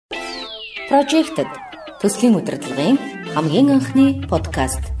Projected төслийн удирдлагын хамгийн анхны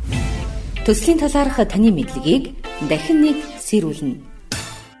подкаст. Төслийн талаарх таны мэдлэгийг дахин нэг сэрүүлнэ.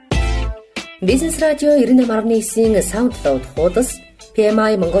 Бизнес радио 98.9-ийн SoundCloud хуудас,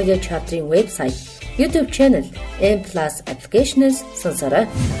 PMI Mongolia Chapter-ийн вебсайт, YouTube channel, M+ application-с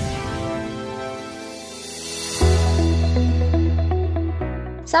сонсорой.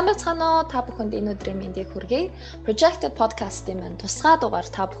 Сайн байцгаана уу та бүхэнд энэ өдрийн мэндийг хүргэе. Projected podcast-ийн маань тусгай дугаар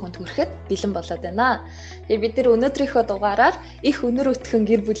та бүхэнд хүрэхэд бэлэн болоод байна. Тэгэхээр бид нэр өнөөдрийнхөө дугаараар их өнөр өтгөн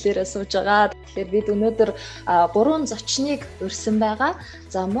гэр бүлээрээ сууж байгаа. Тэгэхээр бид өнөөдөр 3 зочныг урьсан байгаа.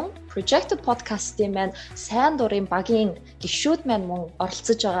 За мөн Projected podcast-ийн маань сайн дурын багийн гишүүд маань мөн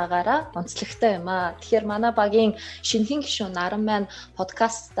оролцож байгаагаараа онцлогтой юм аа. Тэгэхээр манай багийн шинэхэн гишүүн Наран маань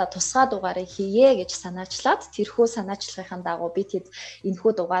подкастта тусгай дугаарыг хийе гэж санаачлаад тэрхүү санаачлагын дагуу бид хэд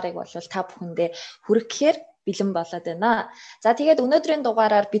энэхүү дугаарыг бол та бүхэндээ хүргэхээр бэлэн болоод байна. За тэгээд өнөөдрийн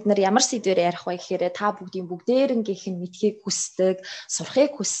дугаараар бид нар ямар сэдвээр ярих вэ гэхээр та бүгдээрнгийнх нь мэдхийг хүсдэг,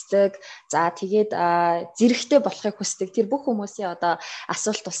 сурахыг хүсдэг, за тэгээд зэрэгтэй болохыг хүсдэг тэр бүх хүмүүсийн одоо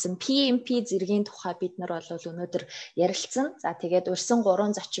асуулт болсон PMP зэргийн тухай бид нар бол өнөөдөр ярилцсан. За тэгээд урьсан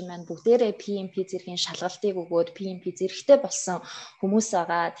 3 зочин маань бүгдээрээ PMP зэргийн шалгалтыг өгөөд PMP зэрэгтэй болсон хүмүүс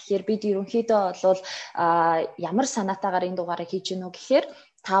байгаа. Тэгэхээр бид ерөнхийдөө бол ямар санаатаагаар энэ дугаарыг хийж гинөө гэхээр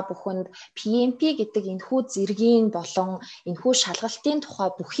та бүхэнд PMP гэдэг энэхүү зэргийн болон энэхүү шалгалтын тухай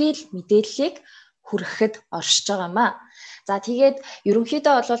бүхий л мэдээллийг хүргэхэд оршиж байгаа юм аа. За тэгээд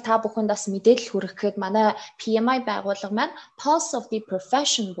ерөнхийдөө бол та бүхэнд бас мэдээлэл хүргэхэд манай PMI байгууллага маань Pulse of the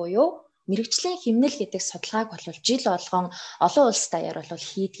Profession буюу мэргэжлийн хэмнэл гэдэг судалгааг бол жил болгон олон улс даяар бол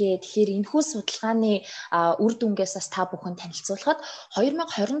хийдгээ. Тэгэхээр энэхүү судалгааны үр дүнгээс бас та бүхэнд танилцуулахад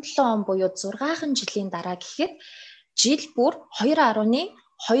 2027 он буюу 6 жилийн дараа гэхэд жил бүр 2.2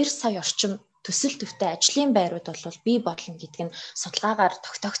 сая орчим төсөл төвтэй ажлын байрууд бол бий болно гэдэг нь судалгаагаар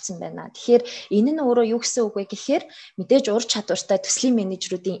тогтоогдсон байна. Тэгэхээр энэ нь өөрөө юу гэсэн үг вэ гэхээр мэдээж ур чадвартай төслийн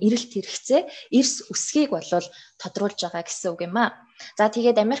менежерүүдийн эрэлт хэрэгцээ, эрс өсгийг бол тодруулж байгаа гэсэн үг юм аа. За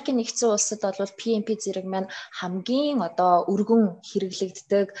тэгээд Америкийн нэгдсэн улсад бол PMP зэрэг маань хамгийн одоо өргөн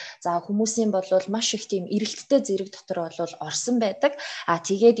хэрэглэгддэг. За хүмүүсийн бол маш их тийм эрэлттэй зэрэг дотор бол орсон байдаг.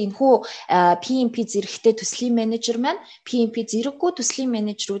 Тэгээд энэхүү PMP зэрэгтэй төслийн менежер маань PMP зэрэггүй төслийн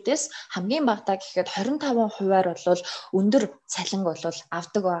менежерүүдээс хамгийн багадаа гэхэд 25%-аар бол өндөр цалин бол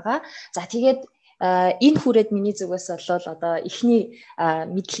авдаг байгаа. За тэгээд энэ хүрээд миний зүгээс бол одоо эхний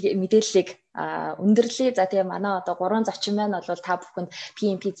мэдээллийг өндөрлөе. За тэгээ манай одоо 3 зочин маань бол та бүхэнд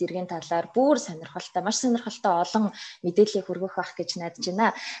PMP зэргийн талаар бүр сонирхолтой, маш сонирхолтой олон мэдээллийг хүргэх байх гэж найдаж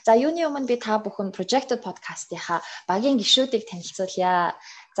байна. За юуны өмнө би та бүхэнд Projected podcast-ийнхаа багийн гишүүдийг танилцуулъя.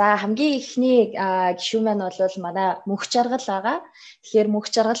 За хамгийн ихний гишүүн маань бол манай мөнх жаргал байгаа. Тэгэхээр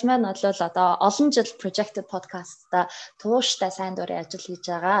мөнх жаргал маань бол одоо олон жил Projected podcast-та тууштай сайн дурын ажил хийж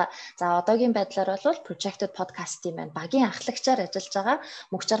байгаа. За одоогийн байдлаар бол Projected podcast-ийн маань багийн ахлагчаар ажиллаж байгаа.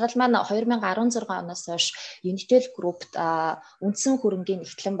 Мөнх жаргал маань 2016 оноос хойш Unitel Group-т үндсэн хөрөнгийн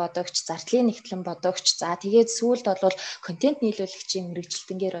нэгтлэн бодогч, зардлын нэгтлэн бодогч, за тэгээд сүүлд бол контент нийлүүлэгчийн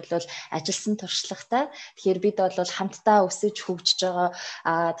мэргэжилтэнгээр бол ажилласан туршлагатай. Тэгэхээр бид бол хамтдаа өсөж хөгжиж байгаа.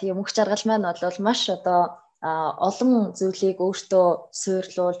 Тэгээ мөнх жаргал маань бол маш одоо олон зүйлийг өөртөө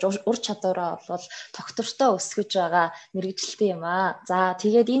суйрлуулж ур чадвараа бол тогтвортой өсгөж байгаа мэргэжилтэн юм аа. За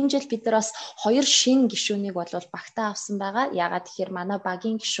тэгээд энэ жил бид нар бас 2 шинэ гишүүнийг бол багтаа авсан байгаа. Ягаад тэгэхээр манай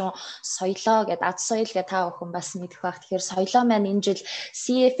багийн гишүүн Соёлоо гэдэг ад соёл гэдэг та бүхэн бас мэдэх байх. Тэгэхээр Соёлоо маань энэ жил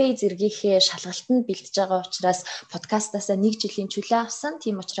CFA зэргийнхээ шалгалтанд бэлдэж байгаа учраас подкастаасаа 1 жилийн чөлөө авсан.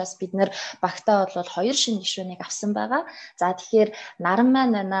 Тийм учраас бид нар багтаа бол 2 шинэ гишүүнийг авсан байгаа. За тэгэхээр Наран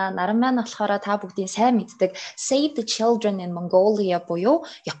маань байна. Наран маань болохоор та бүгдийн сайн мэддэг Save the Children in Mongolia буюу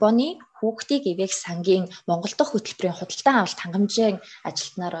Японы хүүхдийг ивэх сангийн Монгол дахь хөтөлбөрийн худалдан авалт хангамжийн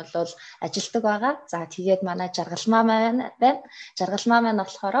ажилтнаар бол ажилладаг байгаа. За тэгээд манай жаргалмаа маань байна. Жаргалмаа маань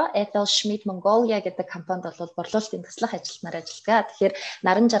болохоор Ethel Schmidt Mongolia гэдэг компанид бол борлуулалтын туслах ажилтнаар ажилладаг. Тэгэхээр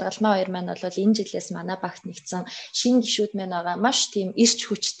Наран жаргалмаа хоёр маань бол энэ жилээс манай багт нэгдсэн шинэ гишүүд маань байгаа. Маш тийм эрч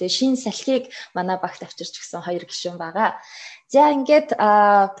хүчтэй шинэ салхийг манай багт авчирч гисэн 2 гишүүн байгаа. За ингээд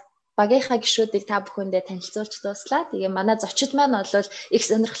багийнхаа гишүүдийг та бүхэндээ танилцуулж дууслаа. Тэгээ манай зочид маань бол их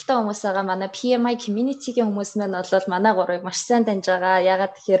сонирхолтой хүмүүс байгаа. Манай PMI community-гийн хүмүүс маань бол манай гурыг маш сайн таньж байгаа.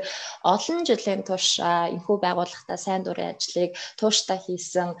 Ягаад тэгэхээр олон жилийн турш энэхүү байгууллагатай сайн дурын ажлыг тууштай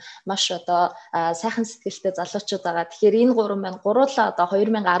хийсэн маш одоо сайхан сэтгэлтэй залуучууд байгаа. Тэгэхээр энэ гурван маань гуруулаа одоо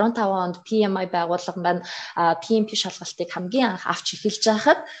 2015 онд PMI байгууллага маань PMP шалгалтыг хамгийн анх авч эхэлж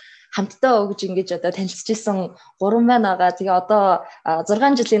байхад хамтдаа өгж ингэж одоо танилцчихсан 3 байна байгаа. Тэгээ одоо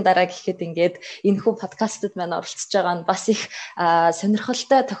 6 жилийн дараа гэхэд ингээд энэхүү подкастад маань оролцож байгаа нь бас их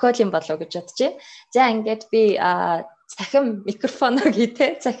сонирхолтой тохиол юм болов уу гэж бодож байна. За ингээд би цахим микрофоног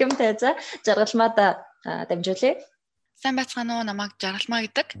те цахим тайза жаргалмаада дамжуулъя. Сайн байцгаана уу, намайг Жаргалмаа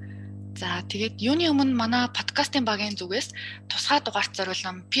гэдэг. За тэгээд юуны өмнө манай подкастын багийн зүгээс тусгай дугаарт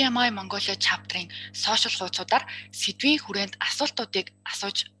зориулсан PMI Mongolia chapter-ын сошиал хуудасуудаар сэдвийн хүрээнд асуултуудыг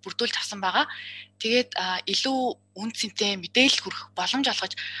асууж бүрдүүлж авсан байгаа. Тэгээд илүү үн цэнтэй мэдээлэл хүргэх боломж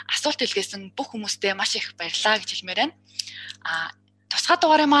олгож асуулт илгээсэн бүх хүмүүстээ маш их баярлалаа гэж хэлмээр байна. Тусгай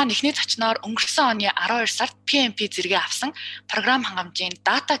дугаарын маань эхний зочноор өнгөрсөн оны 12 сард PMP зэрэгээ авсан програм хангамжийн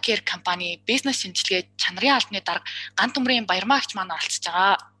Data Care компани бизнес шинжилгээ чанарын албаны дарга Гант төмрийн Баярмаагч маань оролцож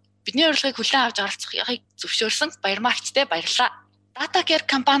байгаа. Бидний урилгыг хүлээн авч оролцохыг зөвшөөрсөн Баярмаагчтай баярлалаа. Data Care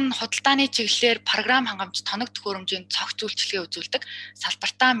компани худалдааны чиглэлээр програм хангамж тоног төхөөрөмжийн цогц үйлчилгээ үзүүлдэг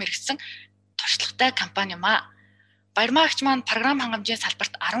салбартаа мэргэсэн туршлагатай компани юм а. Баярмаагч маань програм хангамжийн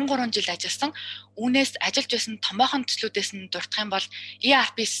салбарт 13 жил ажилласан. Үүнээс ажиллаж байсан томоохон төслүүдээс нь дурдах юм бол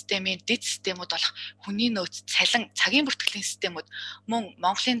ERP системийн дэд системүүд болох хүний нөөц, цалин, цагийн бүртгэлийн системүүд, мөн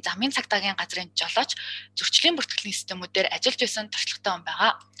Монголын замын цагдаагийн газрын жолооч, зөрчлийн бүртгэлийн системүүдээр ажиллаж байсан туршлагатай хүн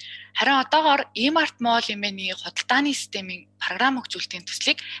байгаа. Харин одоогоор eMart Mall хэмээний худалдааны системийн програм хөгжүүлэлтийн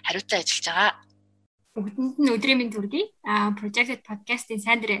төслийг хариуцсан ажиллаж байгаа. Бүгдэнд нь өдрийн мэнд хүргэе. Project podcast-ийн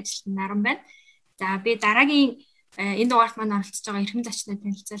сайн дурын ажилтан Наран байна. За би дараагийн энэ дугаарт маань оролцож байгаа эрхэм зочнод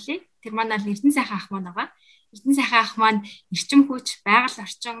танилцуулъя. Тэр маань л Эрдэнэ сайхан ах маань байгаа. Эрдэнэ сайхан ах маань эрчим хүч, байгаль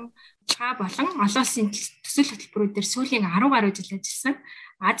орчин, болон олон улсын төсөл хөтөлбөрүүдээр сүүлийн 10 гаруй жил ажилласан.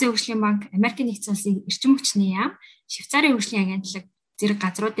 Азийн хөгжлийн банк, Америкийн нэгдсэн улсын эрчим хүчний яам, Швейцарын хөгжлийн агентлаг зэрэг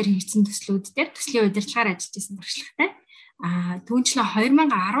газрууд дээр хийгдсэн төслүүд дээр төслийн удирдлагаар ажиллаж байсан туршлагатай. Түүнчлэн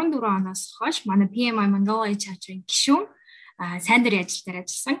 2014 оноос хойш манай PMI Mongolia chapter-ын гишүүн сайн дурын ажил дээр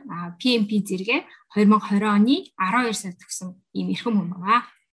ажилласан. PMP зэрэгээ 2020 оны 12 сард төгсөн ийм эрхэм хүн байна.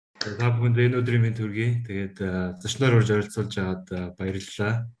 Та бүхэнд энэ өдрийн мэнд хүргэе. Тэгээд зочноор урьж оролцуулж аваад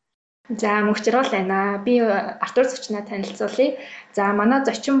баярлалаа. За мөхчрөл байна. Би Артур зочноо танилцуулъя. За манай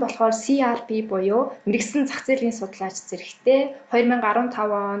зочин болохоор CRP буюу мэргэжсэн зах зээлийн судлаач зэрэгтэй 2015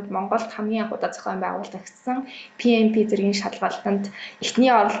 онд Монголд хамгийн анх удаа зохион байгуулагдсан PMP зэргийн шалгалтанд эхний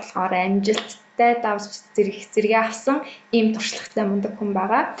оролцоогоор амжилттай давж зэрэгээ авсан ийм туршлагатай мундаг хүн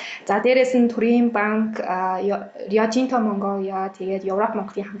байгаа. За дээрээс нь төрийн банк, Rio Tinto Mongolia, тэгээд Европ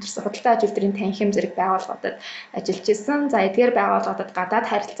Монголын хамтарсан худалдаа ажилтнуудын танхим зэрэг байгууллагуудад ажиллаж исэн. За эдгээр байгууллагуудад гадаад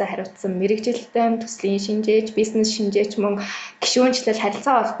харилцаа хариуцсан мэргэжилтэн, төслийн шинжээч, бизнес шинжээч мөн гишүүнчлэл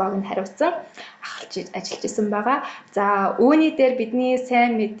харилцаа холбоог нь хариуцсан ажиллаж исэн байгаа. За үүний дээр бидний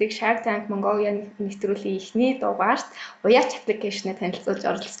сайн мэддэг Shark Tank Mongolia нэвтрүүлгийн эхний дугаарт уяач аппликейшнээ танилцуулж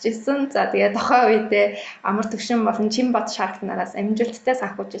оролцож исэн. За тэгээд тохоо үедээ амар төвшин болон Чимбат Shark нараас амжилттай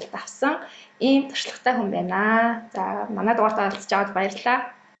санхүүжилт авсан ийм туршлагатай хүн байна. За манай дугаарт оролцож аваад баярлалаа.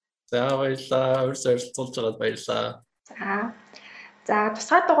 За баярлалаа. Урьж оролцуулж аваад баярлалаа. За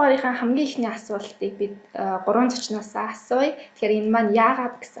тусгай дугаарынхаа хамгийн ихний асуултыг бид 3 зочноос асууя. Тэгэхээр энэ маань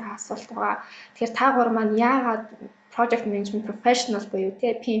яагаад гэсэн асуулт байгаа. Тэгэхээр та гур маань яагаад project management professional буюу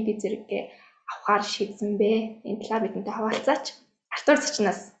PMP зэрэгээ авахар шийдсэн бэ? Энэ талаар бидэнтэй хаваалцаач. Артур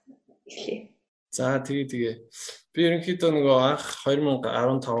зочноос эхлэе. За тэгээ. Би ерөнхийдөө нөгөө анх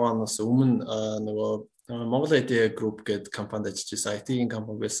 2015 оноос өмнө нөгөө Монгол IT Group гэдэг компанид ажиллаж байсан. IT-ийн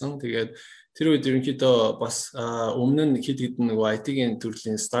компани байсан. Тэгээд тэр үед ерөнхийдөө бас өмнө нь хэд хэдэн нөгөө IT-ийн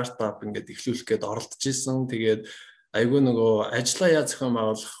төрлийн стартап ингээд эхлүүлэх гээд оролдож исэн. Тэгээд айгүй нөгөө ажиллаа яаж зохион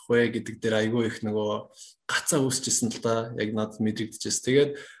байгуулах вэ гэдэг дээр айгүй их нөгөө гацаа үүсчихсэн л да. Яг надад мэдрэгдэжсэн.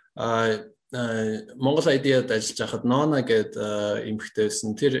 Тэгээд Монгол IT-ад ажиллаж байхад Нона гэдэг эмэгтэй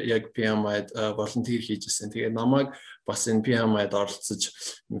байсан. Тэр яг PMI-д волонтер хийж байсан. Тэгээд намайг бас энэ PMI-д оролцож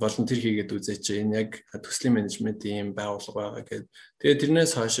волонтер хийгээд үзээч. Энэ яг төслийн менежментийн байгууллага байгаа гэдэг. Тэгээд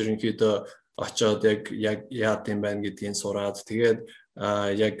тэрнээс хойш ерөнхийдөө очоод яг яад юм байна гэдгийг сураад тэгээд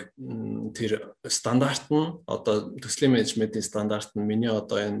яг тэр стандарт нь одоо төслийн менежментийн стандарт нь миний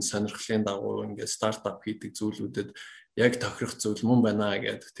одоо энэ сонирхлын дагуу ингээд стартап хийдэг зүйлүүдэд яг тохирох зүйл мөн байна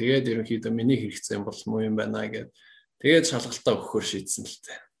гэдэг. Тэгээд ерөнхийдөө миний хэрэгцээ юм бол муу юм байна гэдэг. Тэгээд шалгалтаа өгөхөөр шийдсэн л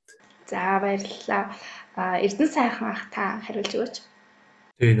дээ. За баярлалаа. Эрдэнэ сайхан ах та хариулж өгөөч.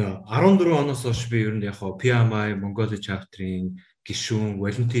 Тэгээ 14 оноос хойш би ер нь яг PMI Mongolia chapter-ийн гишүүн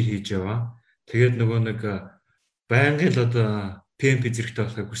волонтер хийж яваа. Тэгээд нөгөө нэг байнгын л одоо PMP зэрэгтэй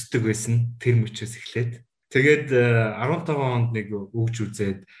болохыг хүсдэг байсан. Тэр мөчөөс эхлээд. Тэгээд 15 онд нэг өгж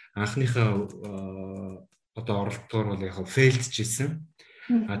үзээд анхныхаа одоо оролдогоор бол яг фейлдж исэн.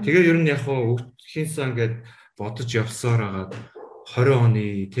 Тэгээд ер нь яг өгөхийнсаа ингээд бодож явсаар агаад 20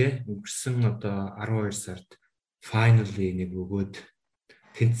 оны өнгөрсөн одоо 12 сард finally нэг өгөөд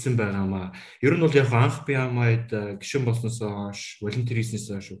тэнцсэн байгаамаа. Ер нь бол яг анх PMI-д гишүүн болсноос хойш, волонтер хийснээс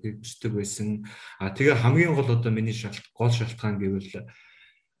хойш өгдөг байсан. Тэгээ хамгийн гол одоо миний гол шалтгаан гэвэл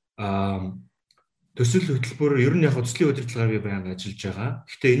төсөл хөтөлбөр ер нь яг төслийн удирдлагаар би байнга ажиллаж байгаа.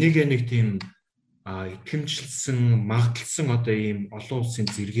 Гэхдээ энийг нэг тийм итгэмжлсэн, магадaltaсан одоо ийм олон улсын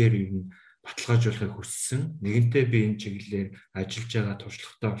зэргээр ер нь баталгаажуулахыг хүссэн. Нэгэнтээ би энэ чиглэлээр ажиллаж байгаа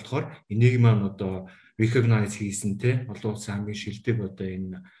туршлагатай болохоор энийг маань одоо recognize хийсэн те олон улсын хамгийн шилдэг одоо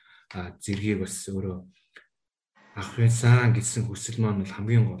энэ зэргийг бас өөрөө авахын сан гэсэн хүсэл маань бол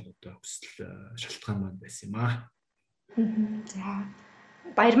хамгийн гол одоо хүсэл шалтгаан маань байсан юм аа. За.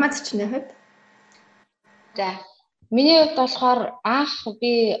 Баярмаа зочны хувьд. За. Миний хувьд болохоор анх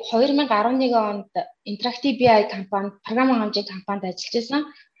би 2011 онд Interactive BI компанид програмын хэмжээ компанид ажиллаж байсан.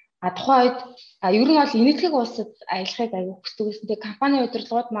 Тухайн үед ер нь бол энэтхэг улсад аялахыг аягүй хүсдэг байсан. Тэгээ компани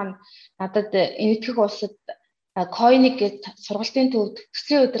удирдлагууд маань надад энэтхэг улсад Coin гэдэг сургалтын төвд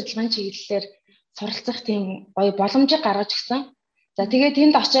төслийн удирдлагын чиглэлээр суралцах тийм гоё боломжийг гаргаж өгсөн. За тэгээд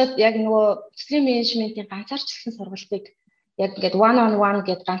тэнд очиод яг нөгөө төслийн менежментийн ганцаарчлсан сургалтыг яг ингээд one on one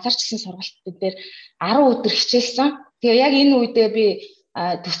гэдэг ганцаарчлсан сургалтын дээр 10 өдөр хичээлсэн. Тэгээ яг энэ үедээ би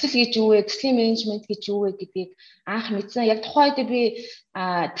төсөл гэж юу вэ, төслийн менежмент гэж юу вэ гэдгийг анх мэдсэн. Яг тухайн үед би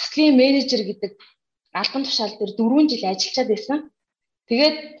төслийн менежер гэдэг албан тушаал дээр 4 жил ажиллаад байсан.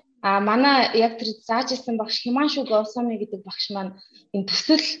 Тэгээд манай яг тэр зааж исэн багш Химаншу Госоми гэдэг багш маань энэ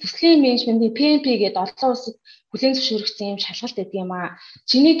төслийн менежментийн PMP гэдэг олон улсад хүлээн зөвшөөрөгдсөн юм шалгалт гэдэг юм аа.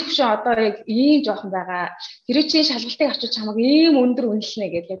 Чиний төвшин одоо яг ийм жоохон байгаа. Тэр чинь шалгалтыг авчиж чамайг ийм өндөр үнэлнэ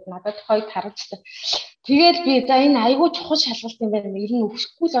гэдэг надад хойд харагдсан. Тэгээд би за энэ айгүй чухал шалгалт юм байна. Ер нь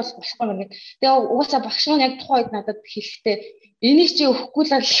өгөхгүй л болохгүй юм гээд. Тэгээ угаасаа багш маань яг тухайн үед надад хэлэхдээ энийг чи өгөхгүй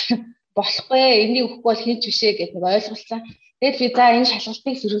л болохгүй. Энийг өгөхгүй бол хийж бишээ гэдэг нэг ойлголцсон. Тэгээд би за энэ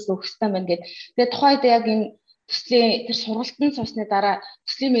шалгалтыг сөрөөс өгөх хэрэгтэй байна гэд. Тэгээд тухайд яг энэ төслийн тэр сургалтанд суусны дараа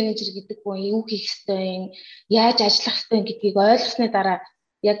төслийн менежер гэдэг хүн юу хийх ёстой юм, яаж ажиллах ёстой гэдгийг ойлгосны дараа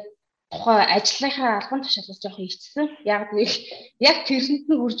яг тухайн ажлынхаа албан тушаалаас жоохон ичсэн. Яг тэрэнд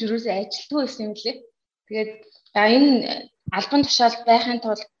нь үрж өрөөсөө ажилтгүй байсан юм лээ. Тэгээд энэ албан тушаал байхын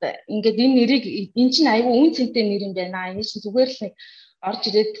тулд ингээд энэ нэрийг эн чинь аюу үн цэнтэй нэр юм байна. Энэ чинь зүгээр л нэг орж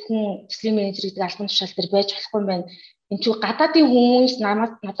ирээд хүн төслийн менежер гэдэг албан тушаал дээр байж болохгүй юм байна. Энд чи гадаадын хүмүүс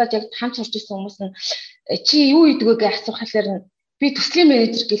надад яг хамт сурч ирсэн хүмүүс нь чи юу идвэ гэж асуухлаар би төслийн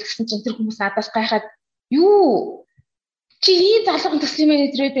менежер гэлсэн чинь тэр хүмүүс надаас гайхаад юу чи ийм залгын төслийн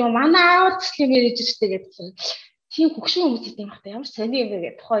менежер гэдэг юм манай аав төслийн менежер штэ гэдэг. Тийм хөгшин хүмүүс гэдэг юм байна. Ямар сони юм бэ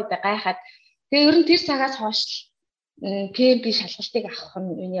гэдэг тухайд гайхаад тэгээ ер нь тэр цагаас хойш PMP шалгалтыг авах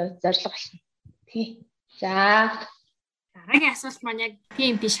нь миний зорилго болсон. Тий. За дараагийн асуулт маань яг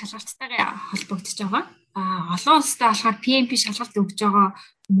PMP шалгалтайгаа холбогдож байгаа. Олон улстай болохоор PMP шалгалт өгж байгаа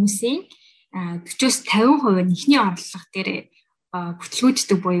хүмүүсийн 40-50% нь эхний орлого дээр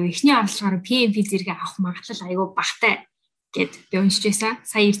бүтлгүүддэг буюу эхний орлогоор PMP зэрэг авах магадлал аюул багатай гэд би уншиж байсан.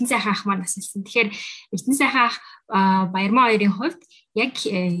 Сая Эрдэнэ сайхан ах маань асуусан. Тэгэхээр Эрдэнэ сайхан ах Баярмаа хоёрын хувьд яг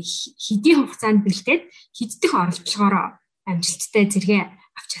хэдийн хугацаанд бэлдээд хэддэх орлогоор амжилттай зэрэг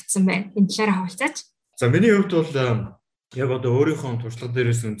авч чадсан бэ? Энэ талаараа хаваалцаач. За миний хувьд бол яг одоо өөрийнхөө туршлага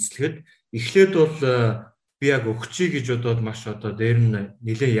дээрээс үндэслэхэд эхлээд бол би яг өгчий гэж бодоод маш одоо дээр нь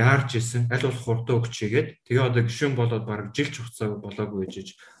нэлээ яарч исэн. Аль болох хурдан өгчийгээд тэгээ одоо гишүүн болоод бараг жилч хугацаа болоогүй гэж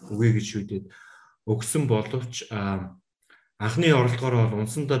үгүй гэж шийдээд өгсөн боловч анхны орлогоор бол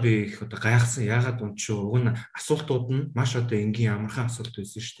унсандаа би их одоо гайхсан. Яагаад унчив? Уг нь асуултууд нь маш одоо энгийн амархан асуулт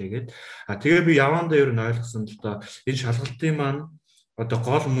байсан шүү дээ. Тэгээ би явандаа ер нь ойлгосон л доо энэ шалгалтын маань одоо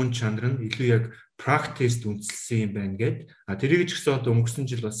гол мөн чанар нь илүү яг practice-д үндэслэсэн юм байна гэд. Тэрийг ч гэсэн одоо өнгөрсөн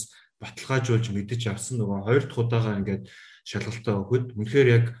жил бас баталгаажуулж мэдэж авсан. Нөгөө хоёр дахь удаага ингээд шалгалтаа өгөхөд үнэхээр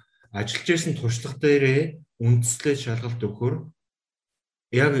яг ажиллаж байсан туршлага дээрээ үндэслээд шалгалт өгөхөр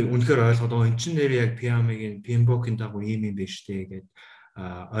яг үнэхээр ойлгоод энэ чинь нэр яг PMP-ийн PMBOK-ийн дагуу ийм юм байна штэ гэд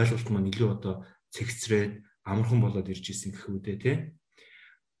ойлголт маань илүү одоо цэгцрээд амархан болоод ирж исэн гэх үдэ тий.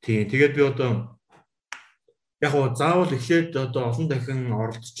 Тэгээд би одоо яг заавал эхлээд одоо олон дахин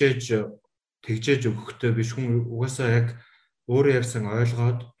оролцож тэгжээж өгөхтэй биш хүн угаасаа яг өөрөө ярьсан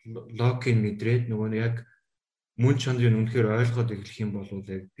ойлгоод логикийг мэдрээд нөгөө нь яг мөн чанарыг үнэхээр ойлгоод эхлэх юм бол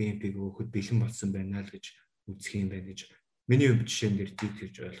яг PMP-г өгөхөд бэлэн болсон байна л гэж үзэх юм байна гэж миний хувьд жишээн дээр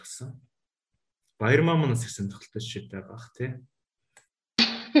тэгж ойлгосон. Баярмаа манаас их сонирхолтой жишээ байгаах тий.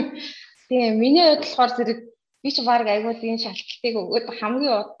 Тийм миний хувьд болохоор зэрэг би ч баг айгуул энэ шалгалтыг өгөөд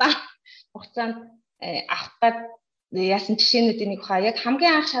хамгийн удаан хугацаанд авах гад яасан жишээнүүдийн нэг хаа яг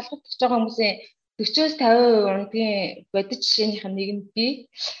хамгийн анх шалгалт өгч байгаа хүмүүсийн 40-50% ундгийн бодит жишээнийх нь нэг нь би.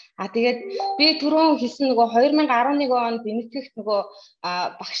 Тэгээд би түрүүн хэлсэн нөгөө 2011 онд энэтхэгт нөгөө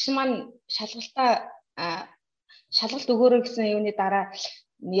багш маань шалгалт өгөөрэй гэсэн юуны дараа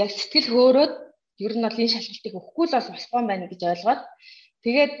яг сэтгэл хөөрөөд ер нь бол энэ шалгалтыг өгөхгүй л болохгүй юм байна гэж ойлгоод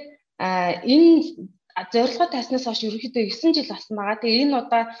тэгээд энэ зорилгоо тайснаас хойш ерөнхийдөө 9 жил болсон байгаа. Тэгээ энэ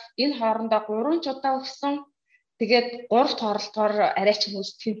удаа энэ хоорондоо 3 удаа өгсөн. Тэгээд 3 тооролтоор арайч хүмүүс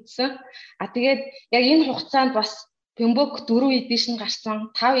тэнцсэн. Тэгээд яг энэ хугацаанд бас Pembok 4 эдишн гарсан,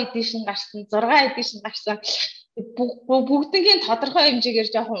 5 эдишн гарсан, 6 эдишн гарсан. Бүгднгийн тодорхой хэмжээгээр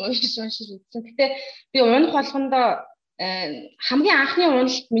жоохон уншиж үзсэн. Гэтэ би унах болгондоо хамгийн анхны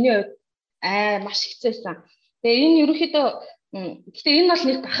уналт миний хувьд маш хэцээсэн. Тэгээ энэ ерөнхийдөө гэтээ энэ бол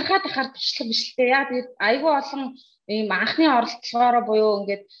нэг бахархаад туршлага биш л дээ. Яг айгүй олон ийм анхны оролдлогоороо буюу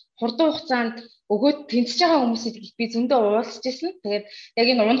ингээд хурдан хугацаанд өгөөд тэнцэж байгаа хүмүүсийг би зөндөө уулзж ирсэн. Тэгээд яг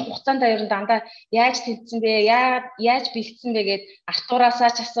энэ унах хугацаанд ер нь дандаа яаж тэнцсэн бэ? Яаж бэлдсэн бэ гэд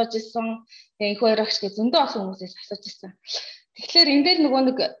Артураасаа ч асууж ирсэн. Тэгээд энэхүү ярагч гэ зөндөө олон хүмүүсээс асууж ирсэн. Тэгэхээр энэ дээр нөгөө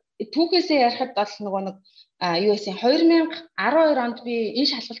нэг түүхээсээ ярихад бол нөгөө нэг юу гэсэн 2012 онд би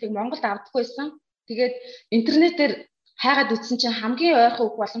энэ шалгалтыг Монголд авдаггүй байсан. Тэгээд интернетээр хайгаад үзсэн чинь хамгийн ойрхон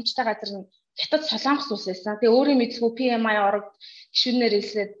өгөх боломжтой газар нь Хятад Солонгос улс байсан. Тэгээ өөрийн мэдлгүй PMI орог гишүүнээр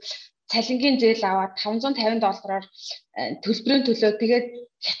хэлсээд цалингийн зээл аваад $550 төлбөрийн төлөө тэгээд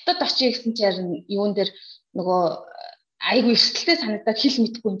Хятад очие гэсэн чинь юун дээр нөгөө айгүй эрсдэлтэй санагдаад хэл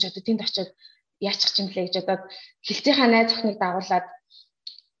мэдэхгүй юм ч одоо тэнд очиод яачих юм блэ гэж одоо хэлцийнхаа найз охиныг дагуулад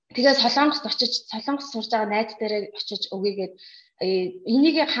тэгээд Солонгост очиж Солонгос сурж байгаа найз дээрээ очиж өгьегээд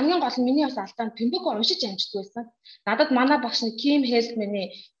энийг хамгийн гол нь миний бас алдаа нь Pembok уншиж амждаггүй байсан. Надад манай багш нь Kim Heltman-ийн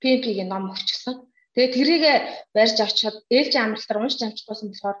PMP-гийн ном өгчихсөн. Тэгээд тэрийг барьж авчихад ээлж амралтаар уншиж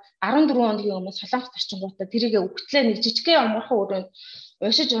амжчихсан болохоор 14 хоногийн өмнө Солонгост очингуудаа тэрийг өгтлээ нэг жижигхэн амархан өрөөнд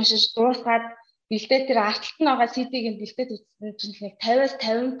уншиж дуусгаад бэлдээ тэр арталт нь байгаа CD-г бэлдээд үзсэн чинь нэг 50-аас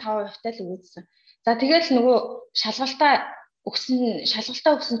 55% тал үзсэн. За тэгээд л нөгөө шалгалтаа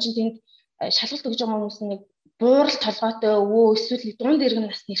өгсөн чинь тэнд шалгалт өгж байгаа хүмүүс нэг буурал толгойтой өвөө эсвэл дунд иргэн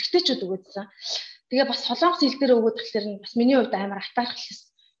насны эрэгтэйчүүд өгөөдсөн. Тэгээ бас солонгос хэл дээр өгөөд тахлаар нь бас миний хувьд амар атаархлаа.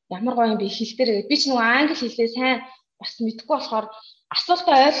 Ямар гоё юм бэ хэл дээр. Би ч нөгөө англи хэлээ сайн бас мэдэхгүй болохоор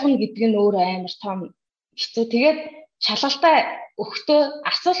асуултаа ойлгоно гэдэг нь өөр амар том хэцүү. Тэгээд шалгалтаа өгтөө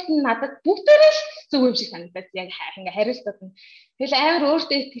асуулт нь надад бүгдээрээ л зөв юм шиг санагдаад яг ингээ хариултууд нь. Тэгэл амар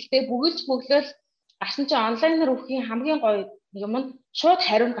өөртөө ихтэй бүгэлж бөглөөл гарсан чинь онлайнаар өгөхийн хамгийн гоё юм нь шууд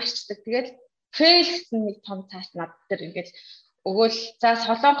хариу гарчдаг. Тэгээд fail гэсэн нэг том цаас над дээр ингээд өгөөл за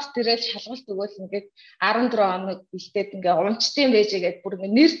солонгос дээрээ шалгалт өгөөл ингээд 14 хоног бэлдээд ингээд унцсан байж гээд бүр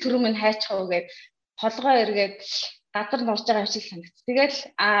ингээд нэр төрөм нь хайчих уу гээд толгой эргээд гадар нурж байгаа юм шиг санагц. Тэгээд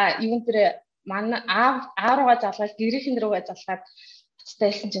юун дээр манай аав руугаа залгаад гэрийнхэн рүүгээ залгаад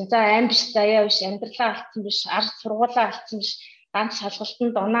цэцэлсэн чинь за аим биш заяа биш амьдралаа алдсан биш арга сургуулаа алдсан биш ганц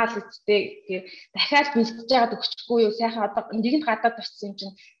шалгалтанд унаал үсттэй дахиад бэлдэж байгаад өгчихгүй юу сайхан одоо нэгэнд гадаад очсон юм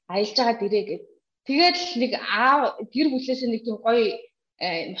чинь аялж байгаад ирээ гэд. Тэгээд нэг гэр бүлээсээ нэг тийм гоё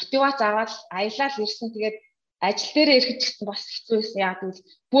мотивац аваад аялал ирсэн. Тэгээд ажил дээрээ ирэхэд гэсэн бас хэцүү байсан. Яг тэгвэл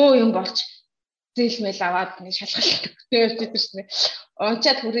бөө юм болж зээлмэл аваад нэг шалгалт өгөөж ирсэн.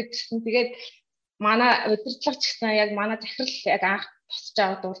 Унчаад хүрээд ирсэн. Тэгээд манай удирдлагч гэсэн яг манай захирал яг анх босч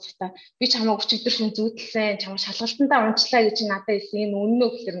аваад дуусахтаа би чамайг өчигдөр шин зүйдлсэн чамайг шалгалтандаа унчлаа гэж надад хэлсэн. Энэ үнэн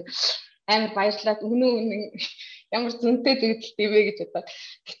үү гэхээр амар баярлаад үнэн ямар зөнтэй дэгдэлтэй вэ гэж бодоод.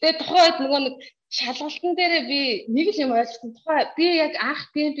 Гэтэ тухайд нөгөө нэг шалгалтын дээр би нэг л юм ойлгосон. Тухай би яг анх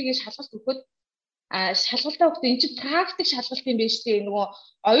PMP-гийн шалгалт өгөхөд шалгалтаа өгөхдөө энэ чинь практик шалгалт юм биш үү? Нөгөө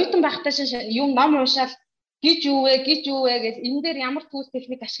оюутан байхдаа юм ном уншаал гэж юу вэ гэж энэ дээр ямар төвс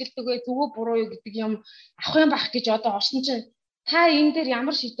техник ашигладаг вэ зөвөө буруу юу гэдэг юм авах юм байх гэж одоо орсон чинь та энэ дээр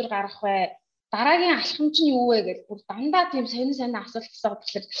ямар шийдвэр гаргах вэ? Дараагийн алхам чинь юу вэ гэж бүр дандаа тийм сонин асуулт асуугаад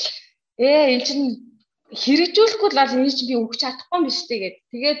тэгэхээр энэ чинь хэрэгжүүлэхгүй л энэ чинь би өгч чадахгүй юм биш үү гэд.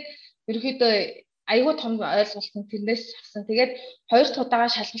 Тэгээд ерөөхдөө айгүй том ойлголт нь тэрнээс авсан. Тэгээд хоёр дахь удаага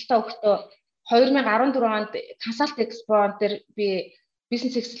шалгалтаа өгөхдөө 2014 онд Consult Expo дээр би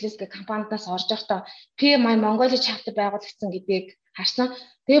Business Excellence гэх компаниудаас орж явахдаа PMI Mongolia chapter байгуулагдсан гэдгийг харсан.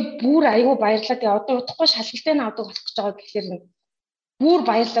 Тэгээ бүр айгүй баярлалаа. Тэгээ одоо удахгүй шалгалтын авдаг болох гэж байгаа гэхээр бүр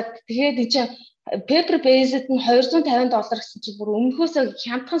баярлалаа. Тэгээд энэ чинь paper based нь $250 гэсэн чинь бүр өмнөхөөсөө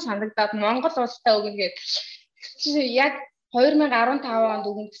хямдхан санагдаад Монгол улстай өгнө гэдэг. Яг 2015 онд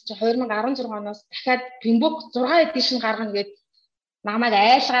өгнө гэсэн чинь 2016 оноос дахиад Pembok 6 edition гаргана гэд намайг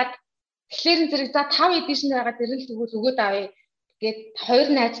айлгаад тэгэхээр энэ зэрэг за 5 edition байгаа дэр л тэгвэл өгөөд авъя гэд хоёр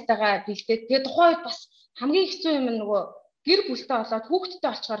найзтайгаа бэлдээд тэгээ тухайн үед бас хамгийн хэцүү юм нөгөө гэр бүлтэй болоод хүүхдтэй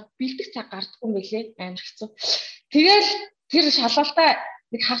олчоор бэлдэх цаг гардаггүй юм билээ амар хэцүү. Тэгэл тэр шалгалтаа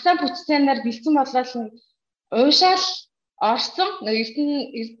нэг хасаа бүтцээр бэлдсэн болол уушаал орсон нэг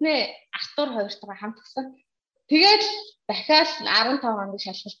эрдэнэ Артур хоёртойгоо хамт гисэн. Тэгээд дахиад 15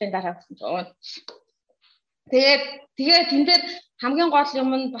 хоногийн шалгалтын дараа гэсэн чинь. Тэгээд тэн дээр хамгийн гол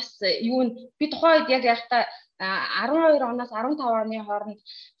юм нь бас юу нь би тухайн үед яг яахта 12 оноос 15 оны хооронд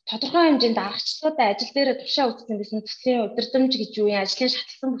тодорхой хэмжээнд аргачлалуудаа ажил дээр тушаа үзсэн гэсэн төслийн удирдамж гэж юу юм, ажлын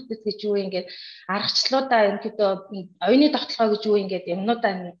шатлсан бүтэц гэж юу ингээд аргачлалуудаа ерөнхийдөө оюуны тогтолцоо гэж юу ингээд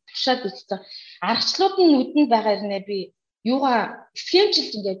юмнуудаа тушаад үзсэн. Аргачлалууд нь нүдэнд байгаа хэрнээ би юугаа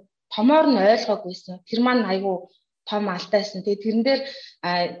схемжилж ингээд томоор нь ойлгоогүйсэн. Тэр маань айгүй том алдайсэн. Тэгээ тэрэн дээр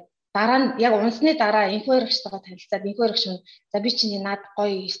дараа нь яг унсны дараа инфо хэрэгчтэйгээ танилцаад инфо хэрэгч нь за би чинь наад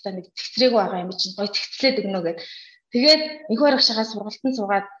гоё ёстой нэг цэгцрээг байгаа юм чинь гоё цэгцлээд өгнө гэд. Тэгээд инфо хэрэгчийнхаа сургалтанд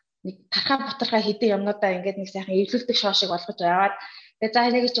суугаад нэг тархаа бутархаа хідэн юмнуудаа ингээд нэг сайхан эвлүүлдэг шоо шиг болгож яваад тэгээд за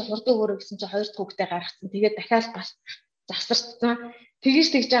энийг чи хурдан өгөрөө гэсэн чи 2 дахь хүүхдээ гаргацсан. Тэгээд дахиад бас засарцсан.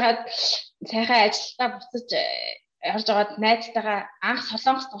 Тэгж жагаад сайхан ажилдаа буцаж орж агаад найзтайгаа анх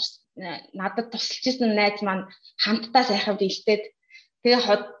Солонгост надад тусалж исэн найз маань хамтдаа сайхан бэлдээд тэгээ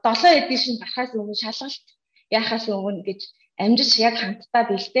 7 эдишн гарахаас өмнө шалгалт яхаас өмнө гэж амжиж яг хамтдаа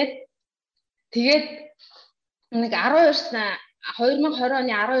бэлдээд тэгээд нэг 2020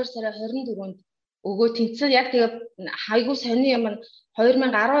 оны 12 сарын 24-нд өгөө тэнцсэн яг тэгээ хайгуу сони юм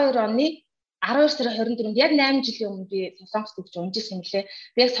 2012 оны 12 сарын 24-нд яг 8 жилийн өмнө би Солонгост өгч унжсэн юм лээ.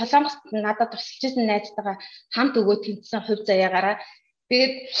 Би яг Солонгост надад тусалж исэн найзтайгаа хамт өгөө тэнцсэн хувь заяагаараа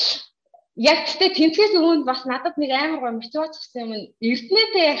тэгээд яг тэгтээ тэнцгээс өмнө бас надад нэг амар гоо мотивац өгсөн юм.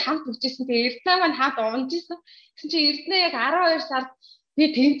 Эрдэнэтэй яг хамт өгчээсэн. Тэгээ Эрдэнэ маань хамт унжсэн. Тэгсэн чинь Эрдэнэ яг 12 сард би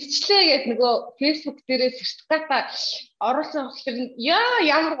тэнцчлээ гэдэг нөгөө Facebook дээрээ сертификат оруулсан болохоор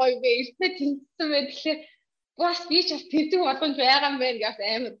ямар гоё бэ Эрдэнэ тэнцсэн байх. Тэгэхээр бас би ч бас тэнцэх боломж байгаа юм байна гэж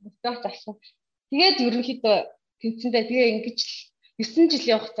амар мотивац авсан. Тэгээд ерөнхийдөө тэнцэндээ тэгээ ингэж 9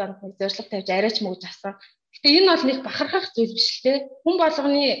 жилийн хугацаанд нэг зорилго тавьж арайч мөгж авсан. Гэтэ энэ бол нэг бахархах зүйл биш л те. Хүн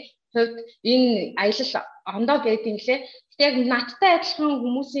болгоны хувьд энэ аялал ондоо байдгийн лээ. Гэтэ яг надтай адилхан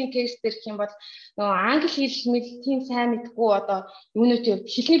хүмүүсийн кейс дээр гэх юм бол нөгөө англи хэл мэд тийм сайн мэдгүй одоо юунуудын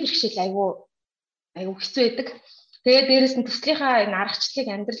хэлний бэрхшээл айгүй хэцүү байдаг. Тэгээд дээрэс нь төслийнхаа энэ аргачлалыг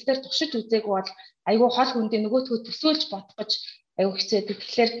амьдрал дээр туршиж үзээгүй бол айгүй хол хүндээ нөгөөтгөө төсөөлж бодох гэж айгүй хэцүү байдаг.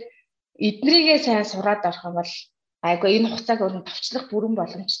 Тэгэхээр эднэрийгээ сайн сураад орох юм бол айгүй энэ хугацааг өрн товчлох бүрэн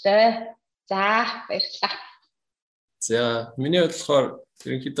боломжтой. За баярлалаа. За миний бодлохоор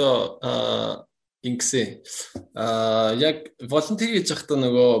ерөнхийдөө ингэсэн яг волонтер хийж байхдаа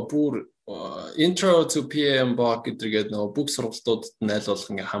нөгөө бүр intro to PM баг гэдэргээд нөгөө бүх сургалтуудад нь аль болох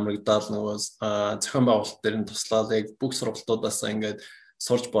ингээ хамрагдаал нөгөө зохион байгуулалт дээр нь туслаад яг бүх сургалтуудаас ингээд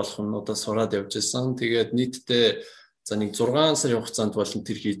сурж болох юмнуудаа сураад явж байсан. Тэгээд нийтдээ за нэг 6 сарын хугацаанд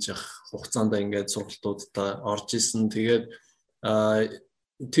волонтер хийж явах хугацаанд ингээд сургалтуудаа орж исэн. Тэгээд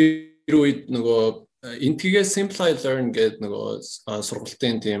тэр үед нөгөө интгээ Simplify Learn гэдэг нөгөө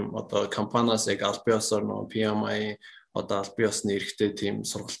сургалтын тийм одоо компаниас яг аль биесээр нөгөө PMI одоо аль биесны эрхтэй тийм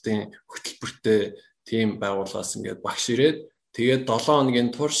сургалтын хөтөлбөртэй тийм байгууллагаас ингээд багш ирээд тэгээд 7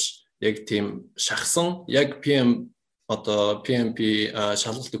 хоногийн турш яг тийм шахсан яг PMP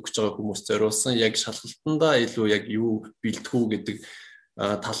шалгалт өгч байгаа хүмүүс зориулсан яг шалгалтандаа илүү яг юу бэлтэх үү гэдэг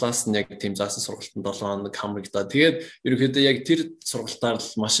талаас нь яг тийм заасан сургалтанд 7 хоног хамрагдаа. Тэгээд ерөнхийдөө яг тэр сургалтаар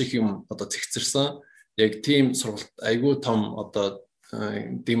л маш их юм одоо цэгцэрсэн. Яг тийм сургалт айгүй том одоо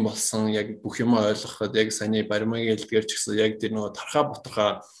дэм болсон яг бүх юм ойлгоход яг саний баримагийн хэлдгээр ч гэсэн яг тэр нөгөө тархаа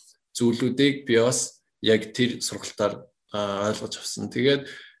бутархаа зүйлүүдийг би бас яг тэр сургалтаар ойлгож авсан. Тэгээд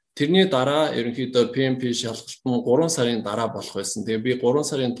тэрний дараа ерөнхийдөө PMP шалгалт нь 3 сарын дараа болох байсан. Тэгээд би 3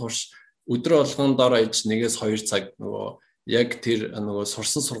 сарын турш өдөр болгон дараа иж 1-2 цаг нөгөө яг тэр нөгөө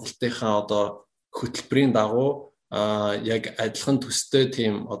сурсан сургалтынхаа одоо хөтөлбөрийн дагуу яг адилхан төстэй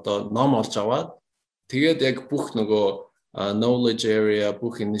тийм одоо ном олж аваад тэгээд яг бүх нөгөө knowledge area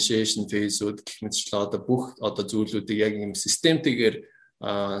бүх initiation phase-үүд гэх мэтчлээ одоо бүх одоо зүйлүүдийг яг юм системтэйгээр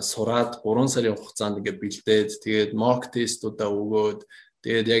сураад 3 сарын хугацаанд ингээд бэлдээд тэгээд mock test-уудаа өгөөд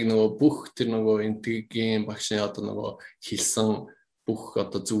тэгээд яг нөгөө бүх тэр нөгөө интегийн багшийн одоо нөгөө хэлсэн бүх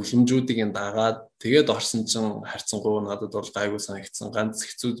одоо зөвлөмжүүдийг дагаад тэгээд орсон чинь харьцангуй надад бол гайгүй санагдсан. Ганц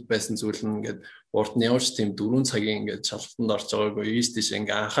хэцүү байсан зүйл нь ингээд урд нь явж тийм 4 цагийн ингээд шалгалтанд орж байгаагүй ийш тийш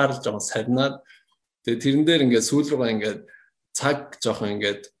ингээд анхаарал жоохон сарнаад тэгээд тэрэн дээр ингээд сүүл рүүгээ ингээд цаг жоохон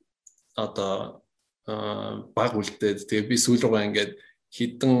ингээд одоо баг үлдээд тэгээд би сүүл рүүгээ ингээд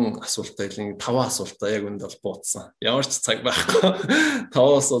хідэн асуултаа нэг 5 асуултаа яг үнд бол буудсан. Ямар ч цаг байхгүй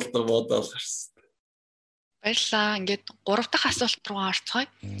 5 асуултаа буудаад гарсан. Баярлалаа. Ингээд 3 дахь асуулт руу орцгоё.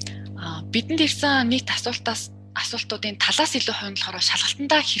 Бидэнд ирсэн нийт асуултуудын талаас илүү хөндлөхөөр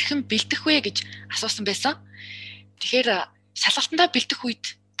шалгалтандаа хэрхэн бэлдэх вэ гэж асуусан байсан. Тэгэхээр шалгалтандаа бэлдэх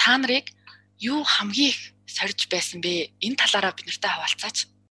үед та нарыг юу хамгийн их сорж байсан бэ? Энэ талаараа бид нартай хаваалцаач.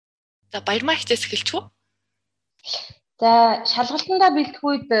 За баярмаа хичээс эхэлчихв. За шалгалтандаа бэлдэх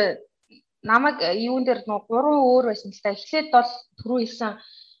үед намайг юун дээр 3 өөр байсан л та. Эхлээд бол түрүү хэлсэн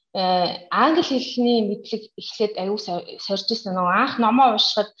англи хэлний мэдлэг эхлээд аюу сорж ирсэн. Нөгөө анх номоо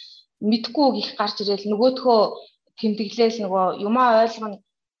уншихад мэдгүй үг их гарч ирэл нөгөөдхөө тэмдэглээл нөгөө юмаа ойлгоно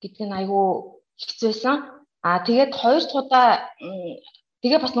гэдэг нь аюу хэцүүсэн. Тэгээд хоёр дахь удаа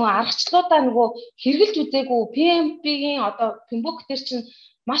тэгээ бас нөгөө аргачлалуудаа нөгөө хэрэгжилж үзээгүй PMP-ийн одоо Pembok дээр чинь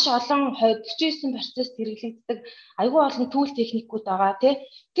маш олон 49 процесс хэрэглэгддэг аюу олон түүл техникүүд байгаа тий.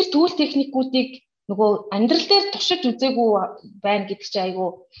 Тэр түүл техникүүдийг нөгөө амьдрал дээр туршиж үзээгүй байна гэдэг чинь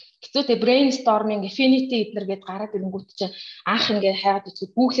аюу хэцүү тий. Brainstorming, affinity эднэр гээд гараад ирэнгүүт чинь анх ингээ хайгаад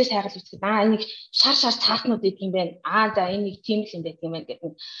үзэхэд Google-ээс хайгаад үзэхэд энийг шар цаатнууд гэдэг юм байна. За энийг тийм л юм байдаг юм байна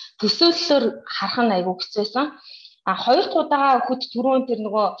гэдэг төсөөллөөр харах нь аюу хэцүүсэн. Хоёр дахь удаага өгөхөд түрүүн тэр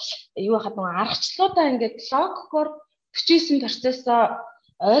нөгөө юу хаад нөгөө аргачлалуудаа ингээд логикоор 49 процессоо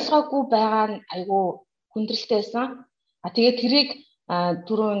ойлгоогүй байгаа нь айгүй хүндрэлтэй байсан. Тэгээд тэрийг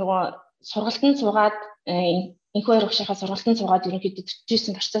түрүү нөгөө сургалтанд суугаад энэхүү хоёр багшийнхаа сургалтанд суугаад ерөнхийдөө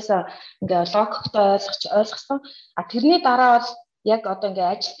 49 процессоо ингээ логиктой ойлгосон. Тэрний дараа бол яг одоо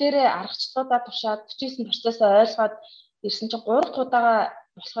ингээ ажил дээрээ аргачлалуудаа тушаад 49 процессоо ойлгоод ирсэн чинь 3 дахь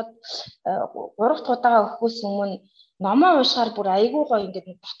удаага өгөхөөс өмнө номоо уншихаар бүр айгүй гоё ингээд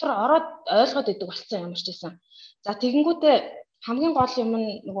дотор ороод ойлгоод идэг болсон юм шиг байсан. За тэгэнгүүтээ хамгийн гол юм нь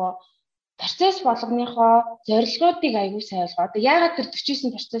нөгөө процесс болгоныхоо зорилгоодыг аягүй сайн ойлгоо. Одоо яагаад тэр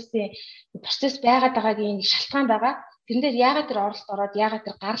 49 процесс байгаад байгаагийн нэг шалтгаан байгаа. Тэрэн дээр яагаад тэр оролт ороод яагаад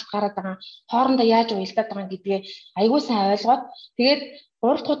тэр гаралт гараад байгаа хоорондоо яаж уялдаад байгаа гэдгийг аягүй сайн ойлгоод тэгээд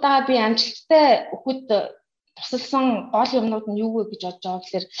 3 дахь удаа би амжилттай өгөхөд тусалсан гол юмнууд нь юу вэ гэж бодож байгаа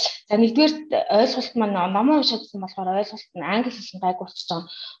гэхээр за нэгдүгээр ойлголт маань номоо уншаадсан болохоор ойлголт нь англи хэлний гайг болчихж байгаа.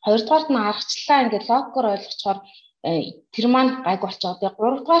 Хоёрдугаарт нь аргачлалаа ингээд логикоор ойлгочоор тэр маань гайг болчихоо. Тэгээ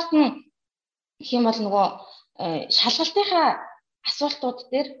гуравдугаарт нь гэх юм бол нөгөө шалгалтынхаа асуултууд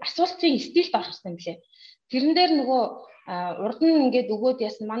дээр асуултын стилд орох хэрэгтэй юм лээ. Тэрэн дээр нөгөө урд нь ингээд өгөөд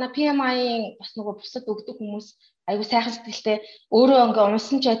яасан манай PMI-ийн бас нөгөө бусад өгдөг хүмүүс айгу сайхан сэтгэлтэй өөрөө ингээ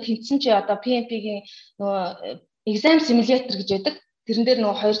унсан ч тэнцсэн ч одоо PMP-гийн нөгөө exam simulator гэж байдаг. Тэрэн дээр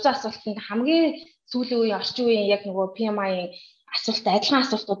нөгөө 200 асуултанд хамгийн сүүлийн үеийн орчин үеийн яг нөгөө PMI-ийн асуулт адилхан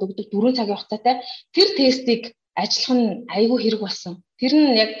асуултууд өгдөг 4 цагийн хугацаатай. Тэр тестийг ажиллах нь айгу хэрэг болсон. Тэр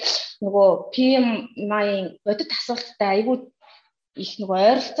нь яг нөгөө PMI-ийн бодит асуулттай айгу их нөгөө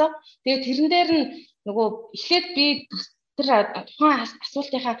ойролцоо. Тэгээд тэрэн дээр нь нөгөө эхлээд би тэр тухайн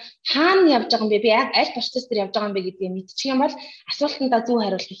асуултынхаа хаана явж байгаа юм бэ? Би аль процесс дээр явж байгаа юм бэ гэдгийг мэдчих юм бол асуултандаа зөв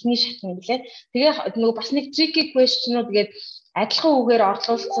хариулт ихний шат юм билээ. Тэгээ нөгөө бас нэг tricky question-ууд гээд адилхан үгээр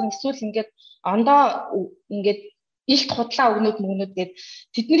орлуулсан эсвэл ингээд ондоо ингээд илт худлаа өгнөд гээд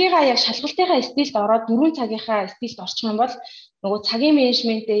тэднэрийгээ яг шалгалтынхаа стилд ороод 4 цагийнхаа стилд орчих юм бол нөгөө цагийн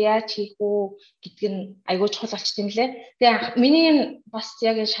менежментээ яаж хийх үү гэдг нь айгүй чухал болчих юм лээ. Тэгээ миний бас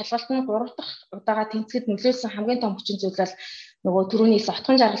яг шалгалт нь 3 дахь удаага тэнцэхэд нөлөөлсөн хамгийн том хүчин зүйл бол нөгөө түрүүний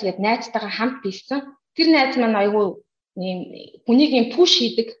отхон жаргал гээд найзтайгаа хамт бэлдсэн. Тэр найз маань айгүй хүнийг юм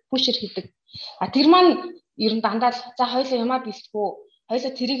пушер хийдэг. Тэр маань ер нь дандаа за хоёлоо юмаа бэлтгэв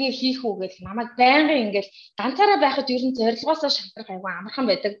хоёлоо тэрийгээ хийх үү гэж намайг байнгын ингээл ганцаараа байхад ер нь зорилгоосоо шалтрах айгүй амархан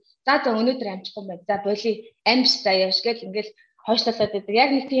байдаг. За өнөөдөр амжихгүй байна. За боли амж заяаш гэж ингээл хойшлуулад байдаг. Яг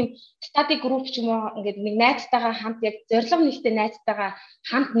нэг тийм study group ч юм уу ингээд нэг найзтайгаа хамт яг зорилго нэгтэй найзтайгаа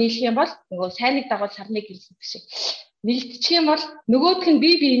хамт нийлэх юм бол нөгөө сайныг дагуул сарныг гэрэлдэг шиг. Нийлдчих юм бол нөгөөх нь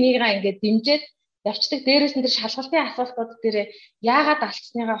бие биенийгаа ингээд дэмжиж явцдаг. Дээрээс нь тэр шалгалтын асуултууд дээр яагаад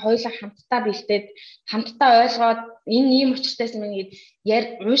алдсныгаа хоёулаа хамтдаа бэлдээд хамтдаа ойлгоод энэ ийм учиртайсан мэн гээд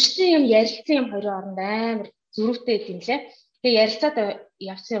уншсан юм ярилцсан юм хоёрын оронд амар зөрүүтэй юм лээ. Тэгээ ярилцаад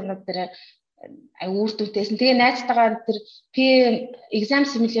явсан юмнууд дээр үр дүнтэйсэн. Тэгээ найзтайгаа тэр exam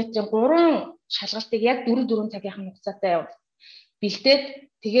simulator-ын 3 шалгалтыг яг 4 цагийн хугацаатай бэлдээд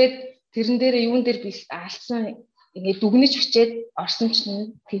тэгээд тэрэн дээр юун дээр алдсан ингээд дүгнэж очиад орсон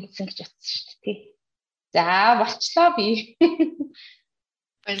чинь тэнцсэн гэж бодсон шүү дээ. За болчлоо би.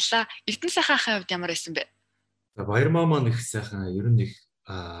 Баярлалаа. Эрдэнэ сайхан ахын хувьд ямар байсан бэ? За баярмаа маань их сайхан ер нь их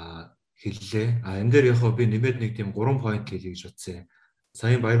хэллээ. Энэ дээр яг би нэмээд нэг тийм 3 point хэлье гэж бодсон юм.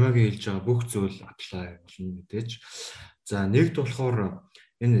 Саяхан баярмаагийн хэлж байгаа бүх зүйл apply болно мэдээж. За нэгд болохоор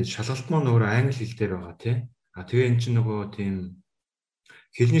энэ шалгалт маань өөрөө англи хэл дээр байгаа тийм. Тэгээ эн чинь нөгөө тийм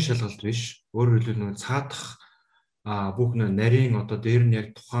хэлний шалгалт биш. Өөрөөр хэлбэл нөгөө цаадах бүх нарийн одоо дээр нь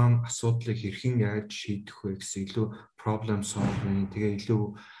яг тухайн асуудлыг хэрхэн яаж шийдэх вэ гэсэн илүү problem solving тэгээ илүү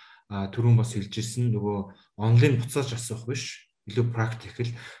түрүүн бас хэлж ирсэн нөгөө онлайн буцааж асуух биш илүү practical.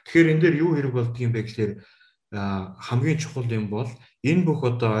 Тэгэхээр энэ дээр юу хэрэг болдгийм бэ гэхээр хамгийн чухал юм бол энэ бүх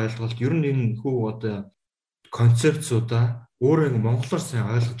одоо ойлголт ер нь энэ хүү одоо концепцуудаа өөрөө монголоор сайн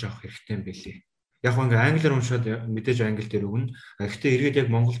ойлгож авах хэрэгтэй юм билий. Яг ингээ англиар уншаад мэдээж англи дээр өгнө. Гэхдээ эргээд яг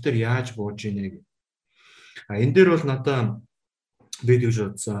монгол дээр яаж бууж ийнэ. Энэ дээр бол надаа би тэгж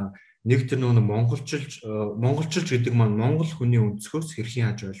бодсон. Нэг тэр нөгөө монголчилж гэдэг маань монгол хүний өнцгөөс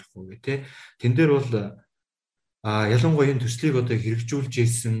хэрхэн яаж ойлгох вэ гэх тээ. Тэн дээр бол ялангуяа энэ төслийг одоо хэрэгжүүлж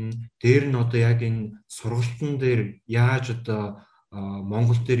ийсэн дээр нь одоо яг энэ сургалтын дээр яаж одоо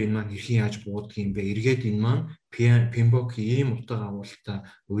Монгол дээр энэ маань хэрхэн яаж бууддаг юм бэ? Эргээд энэ маань PMP ийм утга агуултаа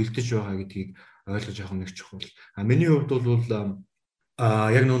уйлдэж байгаа гэдгийг ойлгож авах нэг чухал. Миний хувьд бол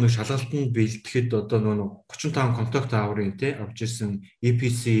яг нэг шалгалтанд бэлдэхэд одоо нэг 35 контакт аврын тий авч ирсэн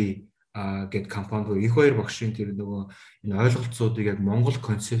EPC гэд компанид их баяр багшийн тэр нөгөө энэ ойлголцоодыг яг Монгол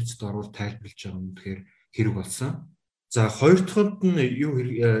концепцэд оруулж тайлбарлаж байгаа юм тэгэхээр хэрэг болсон. За хоёр дахьд нь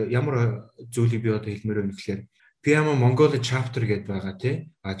ямар зүйлийг би одоо хэлмээр байна гэхээр PMP Mongolia chapter гэдээ байгаа тий.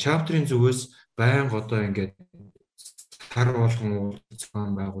 Chapter-ийн зүгээс байнга одоо ингээд тар болгон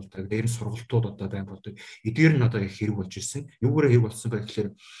уулзсан байгуулдаг, дээр нь сургалтууд одоо байн болдог. Эдгээр нь одоо их хэрэг болж ирсэн. Юугаар хэрэг болсон бэ гэхээр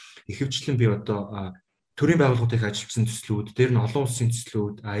ихэвчлэн би одоо төрийн байгууллагуудыг ажилласан төслүүд, дээр нь олон улсын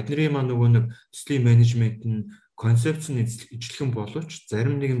төслүүд, эднэрийн маань нөгөө нэг төслийн менежмент нь концепцийн ижилхэн боловч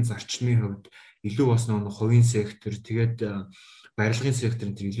зарим нэгэн зарчмын хувьд илүү бас нөгөө хувийн сектор, тэгээд барилгын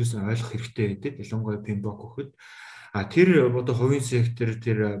секторын тэр илүүсэн ойлгох хэрэгтэй байдаг. Ялангуяа PMP хөхөд тэр одоо хувийн сектор,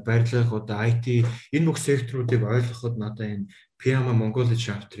 тэр барилга, одоо IT энэ бүх секторуудыг ойлгоход надад энэ PMP Mongolia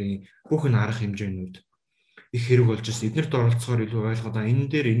chapter-ийн бүх энэ арга хэмжээнүүд их хэрэг болж ирсэн. Эднэрт оролцохоор илүү ойлгоод энэ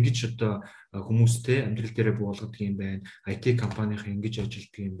дээр ингэж одоо хүмүүстэй амьдрал дээрээ буулгадаг юм байна. IT компанийн ингэж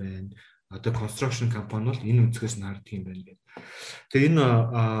ажилладаг юм байна. Одоо construction компани бол энэ өнцгөөс нь хардаг юм байна гэдэг. Тэгээ энэ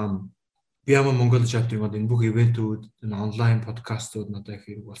PMP Mongolia chapter-ийн энэ бүх ивентүүд, энэ онлайн подкастууд надад их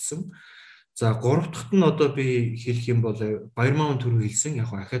хэрэг болсон. За гурав дахьт нь одоо би хэлэх юм бол Баярмаан түрүү хэлсэн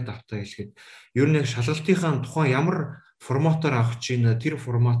яг ахаад давтаа хэлэхэд ер нь яг шалгалтынхаа тухайн ямар форматаар авах чинь тэр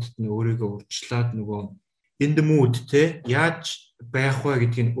форматт нь өөрийгөө урьдчилаад нөгөө in the mood те яаж байх вэ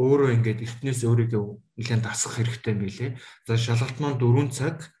гэдгийг өөрөө ингээд эртнээс өөрийгөө нэлээд дасгах хэрэгтэй юм билэ. За шалгалт маань 4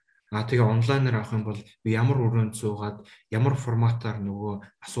 цаг тэгээ онлайнаар авах юм бол би ямар өрөөнд суугаад ямар форматаар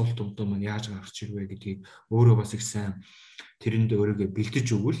нөгөө асуултууд маань яаж гаргаж ирвэ гэдгийг өөрөө бас их сайн тэрэнд өөрийгөө бэлдэж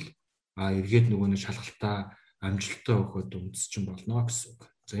өгвөл эргээд нөгөө нэг шалгалтаа амжилттай өгөхөд үндэсчин болно гэсэн үг.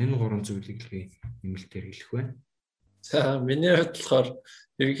 За энэ гурван зүйлийг би нэмэлтээр хэлэх байна. За миний хувьд болохоор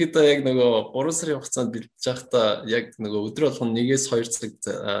ерөнхийдөө яг нөгөө 3 сарын хугацаанд бэлдэж байхдаа яг нөгөө өдөр болгон 1-2 цаг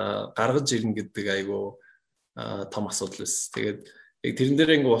гаргаж ирнэ гэдэг айгүй том асуудал байсан. Тэгээд яг тэрэн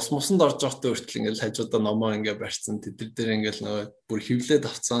дээр ингээ ус мусанд орж байхдаа хүртэл ингээл хажуудаа номоо ингээ барьцсан. Тэд дээр ингээл нөгөө бүр хөвлөд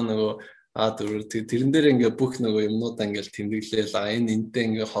авцсан нөгөө тэрэн дээр ингээ бүх нөгөө юмнуудаа ингээл тэмдэглээл энэ энтэй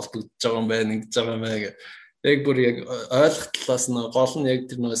ингээ холбогдож байгаа юм байна, ингэж байгаа юм байна гэх. Яг бүр яг ойлгох талаас нь гол нь яг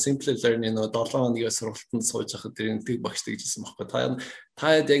тэр нөгөө simple learning нөгөө 7 хоногийн сургалтанд сууж байхад тэр нэг багш тэгжсэн байхгүй.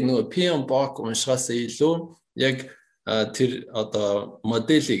 Та яг нөгөө PMP уншихаас илүү яг тэр одоо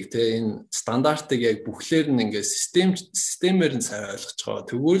моделийг тэ энэ стандартыг яг бүхлээр нь ингээ системээр нь сайн ойлгож байгаа.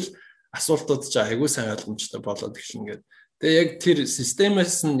 Тэгвэл асуултууд ч айгүй сайн ойлгомжтой болоод эхэлнэ гэдэг. Тэгээ яг тэр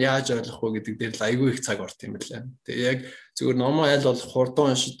системээс нь яаж ойлгох вэ гэдэг дээр л айгүй их цаг орд юм лээ. Тэгээ яг зөвхөн номоо айл болох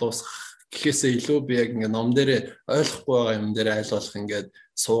хурдан уншиж дуусгах гэхээсээ илүү би яг ингээ ном дээр ойлгохгүй байгаа юм дээр айл болох ингээд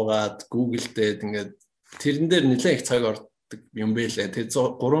суугаад Google дээр ингээд тэрэн дээр нэлээд их цаг ордог юм байлээ. Тэгээ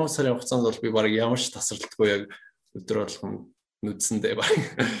 3 сарын хугацаанд бол би баг ямар ч тасралтгүй яг өдөр болгон нүдсэндээ баг.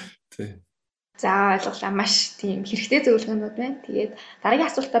 Тий. За ойлголаа, маш тийм хэрэгтэй зөвлөгөөнүүд байна. Тэгээд дараагийн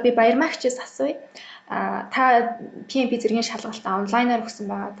асуултаа би Баярмаагчаас асууя. Та PMP зэргийн шалгалтаа онлайнаар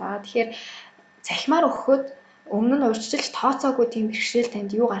өгсөн байгаа даа. Тэгэхээр цахимаар өгөхөд өмнө нь урьдчилж тооцоогүй тийм бэрхшээл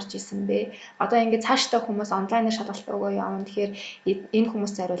танд юу гарч исэн бэ? Одоо ингээд цаашдаа хүмүүс онлайнаар шалгалт өгөө явна. Тэгэхээр энэ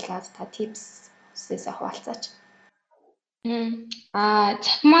хүмүүс зориулаад та типсээс хуваалцаач.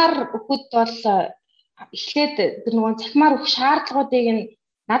 Цахимаар өгөхөд бол эхлээд нөгөө цахимаар өгөх шаардлагуудыг нь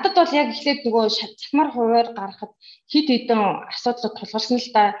надад бол яг эхлээд нөгөө цахимаар хуваар гаргахад хэд хэдэн асуудлууд тулгарсан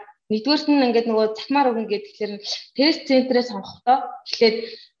л да. Нэгдүгээрт нь ингээд нөгөө цахимаар өгнө гэхээр тест центрээ сонгохдоо эхлээд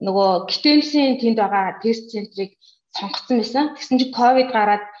нөгөө гитэмсийн тэнд байгаа тест центрийг сонгоцсон байсан. Тэгсэн чинь ковид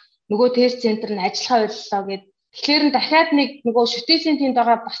гараад нөгөө тест центр нь ажиллахаа боллоо гэд. Тэгэхээр дахиад нэг нөгөө шүтээсийн тэнд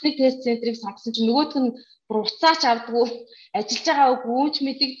байгаа бас нэг тест центрийг сонгосон чинь нөгөөт нь бүр уцаач авдаггүй, ажиллаж байгаа үгүй үүч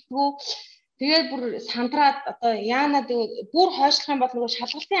мэдэгддэггүй. Тэгээд бүр сандраад одоо яана бүр хойшлох юм бол нөгөө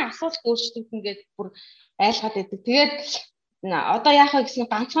шалгалтын асуулт өөрчлөгдөн гэдэг бүр айлгаад байдаг. Тэгээд одоо яах вэ гэсэн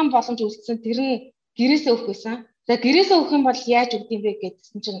ганцхан боломж үлдсэн тэр нь гэрээсээ өгөх байсан. За гэрээсээ өгөх юм бол яаж өгд юм бэ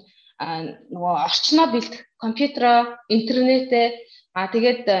гэдсэн чинь нөгөө орчноо бэлдэх компьютероо, интернетээ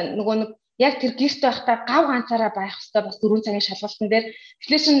тэгээд нөгөө нэг яг тэр гэрт байхдаа гав ганцаараа байх хэвээр бас 4 цагийн шалгалтын дээр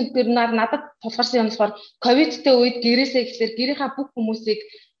тэгэхээр чин тэр надад тулгарсан юм болохоор ковидтэй үед гэрээсээ гэхэлэр гэрийнхаа бүх хүмүүсийг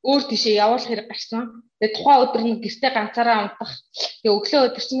өөр тийшээ явуулах хэрэг гарсан. Тэгээд тухайн өдөр нь гэртээ ганцаараа унтах. Тэгээд өглөө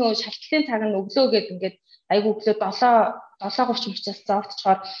өдөр чинь нөгөө шалгалтын цаг нь өглөө гээд ингээд айгу өглөө 7 7:30 учраас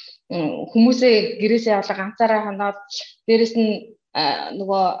зоогдчихоор хүмүүсээ гэрээсээ болоо ганцаараа ханаад дээрэс нь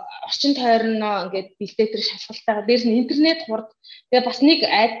нөгөө орчин тойрноо ингээд бэлдээ төр шалгалтайгаа дээрс нь интернет хурд тэгээ бас нэг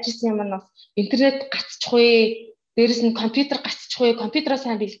айдчихсан юм нь бас интернет гацчихгүй дээрс нь компьютер гацчихгүй компьютероо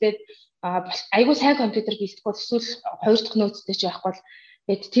сайн бэлдээд айгүй сайн компьютер бэлдэхгүй эсвэл 2 дахь нөөцтэй ч байхгүй бол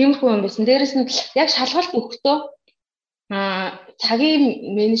тиймэрхүү юм байсан. Дээрс нь яг шалгалт өгөхдөө цагийн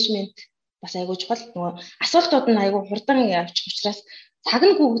менежмент бас айгүй чухал. Нөгөө асуултууд нь айгүй хурдан явчих учраас цаг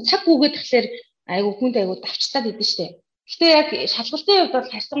гүгээд тэгэхээр айгүй хүнд айгүй давчтаад идэв штэ. Гэтэ яг шалгалтын хувьд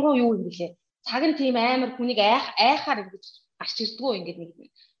бол харьцангуй юу юм бэлээ. Цаг нь тийм амар хүнийг айхаар ингэж гарч ирдгүү ингээд нэг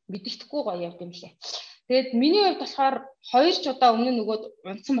мэддэхгүй гоё явд юм лээ. Тэгээд миний хувьд болохоор 2 удаа өмнө нөгөөд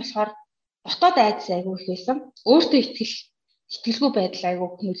унтсан болохоор дотоод айдас айгүй их байсан. Өөртөө итгэлгүй байдал айгүй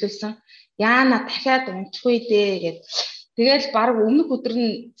нөлөөлсөн. Яана дахиад унтахгүй дээ гэд. Тэгэл баг өмнөх өдөр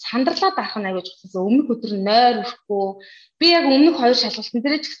нь сандарлаад авах нь айгүй чухалсан. Өмнөх өдөр нь нойр өрөхгүй. Би яг өмнөх 2 шалгалтын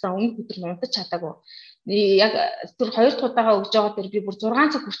дээр ч гэсэн өмнөх өдөр нь унтаж чадаагүй. Яг тэр 2 дахь удаага өгж байгаа дээр би бүр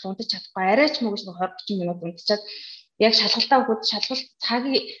 6 цаг хүртэл унтаж чадахгүй. Арайч мөгөж 20-30 минут унтчихад яг шалгалтаа өгөхөд шалгалт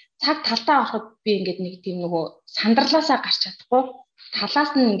цаг талдаа авахд би ингээд нэг тийм нөгөө сандарлаасаа гарч чадахгүй.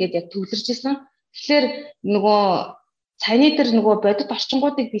 Талаас нь ингээд яг төвлөрж исэн. Тэгэхээр нөгөө цайны дээр нөгөө бодит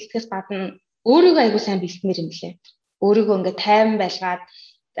орчингуудыг бэлтгэхээс гадна өөрийгөө айгүй сайн бэлтмээр юм лээ. Өөрийгөө ингээд тайван байлгаад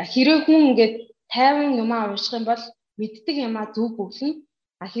хэрэг хүн ингээд тайван юмаа унших юм бол мэддэг юмаа зүг бүглэн.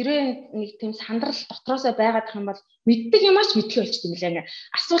 Хэрэг нэг тийм сандрал дотроосоо байгаад их юм бол мэддэг юмаач мэдхий болчих юм лээ.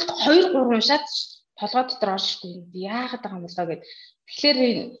 Асуулт 2-3 уншаад толгой дотор оршихгүй яагаад байгаа юм болоо гэд. Тэгэхээр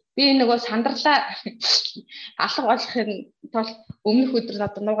би нөгөө сандарлаа алга болохын тулд өмнөх өдөр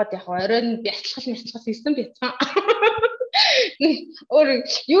одоо нуугаад яг оройн бяцлал систем бяцхан. Өөр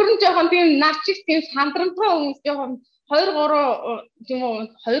ер нь жоохон тийм навчиг тийм сандрамтай хүмүүс жоохон 2-3 тийм үү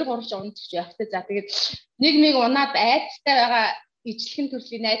 2-3 ч унтчих явахтай. За тэгээд нэг унаад айцтай байгаа ижлэхэн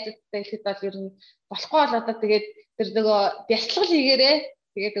төрлийн найзуудтай ихэд бол ер нь болохгүй бол одоо тэгээд тэр нөгөө бяцлал хийгээрээ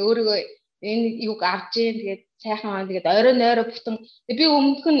тэгээд өөрийгөө энэ юг авч ийн тэгээд сайхан тэгээд орой бүтэн би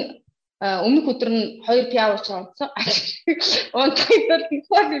өмнөх өдөр нь 2 пиа ууч унтсан. Унтахад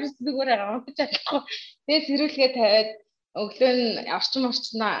бол ерөөс зүгээр унтаж чадахгүй. Тэгээд сэрүүлгээ тавиад өглөө нь орчноо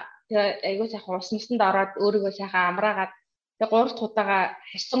тэгээд айгуу сайхан уснасанд ороод өөрийгөө сайхан амраагаад тэгээд 3 дахь удаага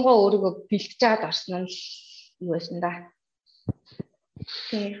харьцангуй өөрийгөө бэлтгэж чаад орсон нь юу байсан да.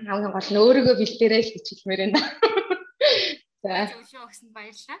 Тэгээд хамгийн гол нь өөрийгөө бэлтээрэй л гэж хэлмээр байна. За зөвшөө өгсөнд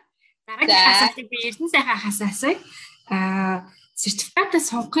баярлалаа. Дараагийн асуултыг би Эрдэнэ сайхан асууя. Сертификатаа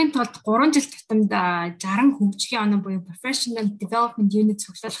сонгохын тулд 3 жил тутамд 60 хөгжлийн оноо буюу Professional Development Unit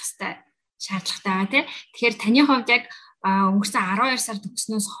цуглуулах хэрэгтэй шаардлагатай байна тий. Тэгэхээр таны хувьд яг өнгөрсөн 12 сар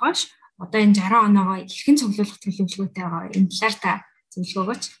төгснөөс хойш одоо энэ 60 оноогоо хэрхэн цуглуулах төлөвлөгөөтэй байгаа энэ талаар та зөвлөгөө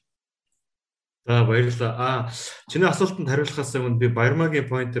өгөөч. За баярлалаа. Чиний асуултанд хариулахаас өмнө би Баярмаагийн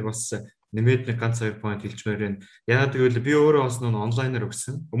поинтер бас нэмээд нэг ганц 2 point хэлжмээр байна. Яагаад гэвэл би өөрөө бас нөө онлайнаар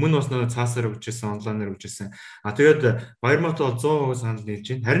өгсөн. Өмнө бас нөө цаасаар өгчээсэн, онлайнаар өгчээсэн. Тэгээд Баярмаатай бол 100% санал нийлж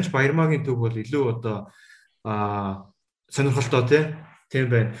байна. Харин ч Баярмаагийн төв бол илүү одоо сонирхолтой тийм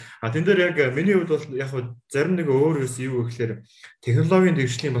байна. Тэн дээр яг миний хувьд бол яг зарим нэг өөр юу гэхээр технологийн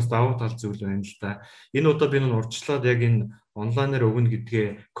дэвшлийн бас давуу тал зүйл байна л да. Энэ удаа би нөө урьдчилаад яг энэ онлайнаар өгнө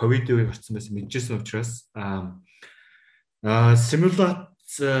гэдгээ ковид үеиг гарсан байсан мэдчихсэн учраас симулят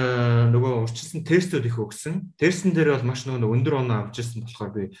нөгөө урьдчилсан тестүүд их өгсөн. Тестэн дээр бол маш нөгөө өндөр оноо авч ирсэн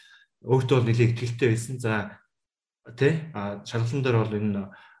болохоор би өөртөө бол нэлээд итгэлтэй байсан. За тий шалгалан дээр бол энэ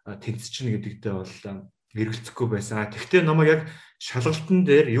тэнцчин гэдэгтээ бол эргэлзэхгүй байсан. Тэгвэл намайг яг шалгалтын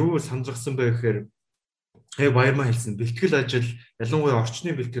дээр юу сандрахсан бэ гэхээр Баярмаа хэлсэн бэлтгэл ажил ялангуяа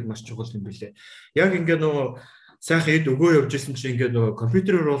орчны бэлтгэл маш чухал юм билээ. Яг ингээд нөгөө сайхан эд өгөө явж исэн чинь ингээд нөгөө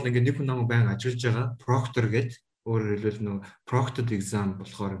компьютероор бол ингээд нэг хүн намайг байнга ажиллаж байгаа proctor гэдэг. Өөрөөр хэлбэл нөгөө proctored exam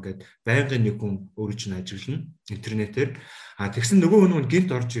болохоор ингээд байнгын нэг хүн өөрөө чинь ажиллана интернетээр. Тэгсэн нөгөө хүн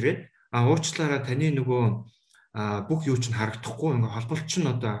гинт орж ирээд уучлаарай таны нөгөө бүх юу чинь харагдахгүй ингээд холболт чинь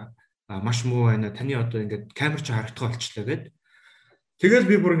одоо маш муу байна. Таны одоо ингээд камер чинь харагдах болчлаа гэд. Тэгэл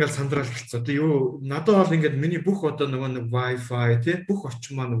би бүр ингээд сандрал болцсон. Одоо юу надад бол ингээд миний бүх одоо нөгөө нэг Wi-Fi тий бүх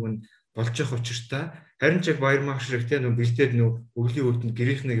орчин маа нөгөө болж явах учиртай. Харин ч яг Баярмаа шиг тий нөгөө бэлдээд нөгөө өвлийн өвдөнд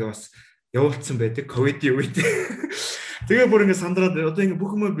гэрийнхнийгээ бас явуулсан байдаг ковидын үед. Тэгээ бүр ингээд сандраад одоо ингээд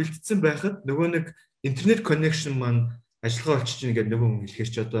бүх юм бэлтгэсэн байхад нөгөө нэг интернет connection маань ажиллагаа болчих чинь ингээд нөгөө хүн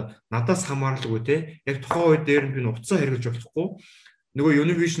хэлэхэр чи одоо надаас хамааралгүй тий яг тухайн үед дээр би уцаа хэрэглэж болохгүй. Нөгөө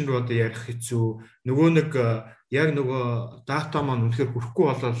Univision руу одоо ярих хэцүү. Нөгөө нэг яг нөгөө дата маань үнэхээр хүрэхгүй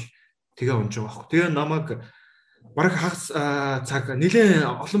болол тэгээ унж байгаа байхгүй. Тэгээ намайг бараг хагас цаг нэлээ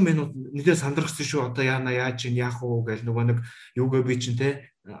олон минут нэлээ сандрахсан шүү. Одоо яаж ийн яах уу гэж нөгөө нэг юугаа би чинь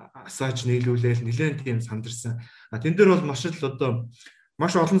те асааж нийлүүлээл нэлээд тийм сандарсан. Тэн дээр бол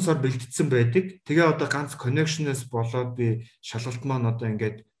маш олон сар бэлтгэсэн байдаг. Тэгээ одоо ганц connection-ээс болоод би шалгалт маань одоо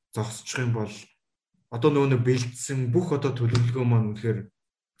ингээд зогсчих юм бол одоо нөгөө бэлдсэн бүх одоо төлөвлөгөө маань үнэхээр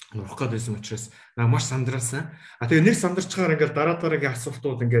нурах гэдсэн учраас маш сандралсан. Тэгээ нэр сандарчгаар ингээд дараагийн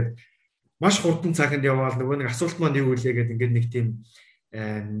асуултууд ингээд маш хурдан цагт яваал нөгөө нэг асуулт маань юу вэ гэдэг ингээд нэг тийм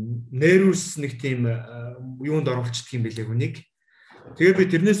нервс нэг тийм юунд оруулчихдаг юм бэлээ хүнийг. Тэгээ би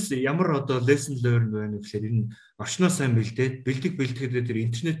тэрнээс ямар одоо lesson learn байна гэхээр энэ орчноо сайн бэлдээд бэлтгэхэд тэр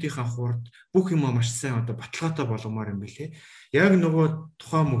интернетийнхаа хурд бүх юм маш сайн одоо баталгаатай болгомоор юм бэлээ. Яг нөгөө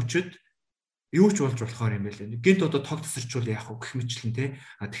тухайн мөчөд юу ч болж болохоор юм бэлээ. Гинт одоо тог тасарчвал яах вэ гэх мэтлэн тий.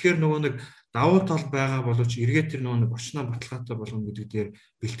 Тэгэхээр нөгөө нэг давуу тал байгаа боловч эргээд тэр нөгөө нэг орчноо баталгаатай болгоно гэдэг дээр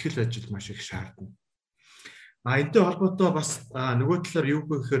бэлтгэл ажил маш их шаардна. Энэтэй холбоотой бас нөгөө талаар юу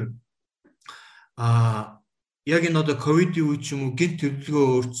гэхээр яг энэ одоо ковидын үе ч юм уу гинт төлөвлөгөө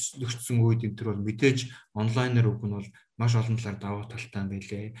өөрчлөгдсөн үед энэ төр бол мэдээж онлайнаар өгөх нь бол маш олон талаар давуу талтай юм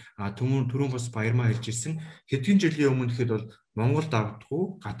байлээ. Түрүүн бас баярмаа хэлж ирсэн. Хэдхэн жилийн өмнө гэхэд бол Монголд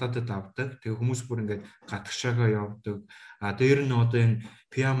авдаггүй, гадаадд авдаг. Тэгээ хүмүүс бүр ингээд гадагшаага явдаг. Дээр нь одоо энэ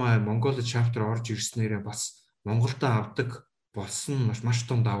PMI Монгол chapter орж ирснээрээ бас Монголд авдаг болсон маш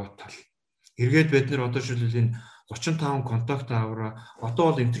том давуу тал. Эргээд бид нэр одоо шилбэл энэ 35 контакт аваа.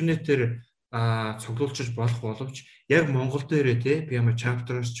 Одоо бол интернетээр цуглуулж болох боловч яг Монгол дээрээ тий PMI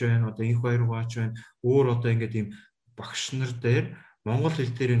chapter-аас ч байна, одоо инх баяргаач байна. Өөр одоо ингээд ийм багш нар дээр монгол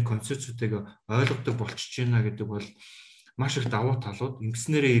хэл дээр энэ концепцүүдийг ойлгодог болчихж байна гэдэг бол маш их давуу талууд.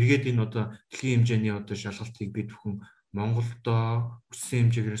 Ингэснээрээ эргээд энэ одоо дэлхийн хэмжээний одоо шалгалтыг бид бүхэн Монголдоо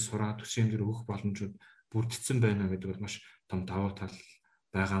өссөн хэмжээгээр сураад өссөн хэмжээр өгөх боломжууд бүрдсэн байна гэдэг бол маш том давуу тал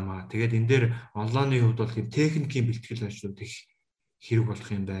байгаамаа. Тэгээд энэ дээр онлайны хувьд бол тийм техникийн бэлтгэл ажлууд их хэрэг болох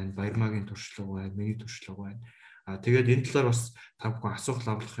юм байна. Баярмаагийн туршлага байна, миний туршлага байна. Тэгээд энэ талаар бас та бүхэн асуулт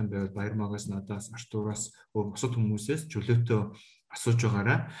авах юм байвал Баярмаагаас, надаас, Артураас, бусад хүмүүсээс чөлөөтэй асууж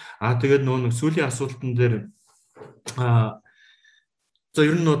байгаарай. Тэгээд нөгөө нэг сүүлийн асуултан дээр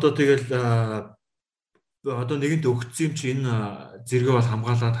ер нь одоо тэгэл одоо нэгэнт өгсөн юм чи энэ зэрэгээ бол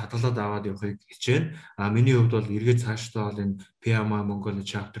хамгаалаад хадгалаад аваад явахыг хичээнэ. Миний хувьд бол эргээд цаашдаа бол энэ PMI Mongolia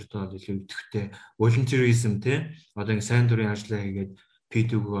chapter-тай бол илүү идэвхтэй volunteerism тий одоо ингэ сайн дурын ажиллаа хийгээд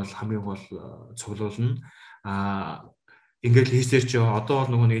PDU-г бол хамгийн гол цуглуулна. Ингээд хийсээр чи одоо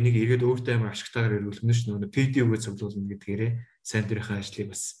бол нөгөө нэг эргээд өөртөө амар ашигтайгаар ирүүлнэ ш нөгөө PDU-г цуглуулна гэдгээрээ сайн дурынхаа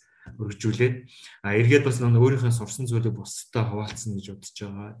ажлыг бас өргөжүүлээд эргээд бас өөрийнхөө сурсан зүйлийг бусдад хуваалцсан гэж бодож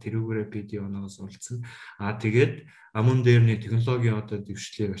байгаа. Тэрүүгээрээ PDU-ноос суралцсан. Тэгээд мөн дээрний технологийн одоо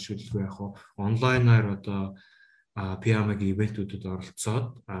дэвшлийг ашиглах яг онлайнаар одоо PMI-гийн ивентүүдэд оролцоод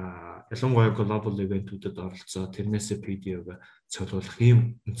ялангуяа global ивентүүдэд оролцоод тэрнээсээ PDU-г цуглуулах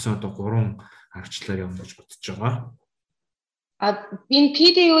юм үндсэн одоо 3 аргачлалаар явна гэж бодож байгаа. Энэ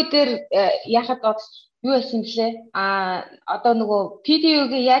PDU дээр яхад юу байсан блэ? Одоо нөгөө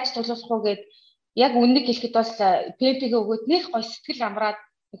PDU-г яаж цуглуулах вэ гэд яг үннийг хэлэхэд бол PMP-г өгөөд нэх гой сэтгэл амраад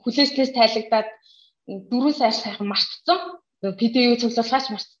хүлээснээс тайлагдаад 4 сар сайхан мартцсан. PDU цуглуулгаач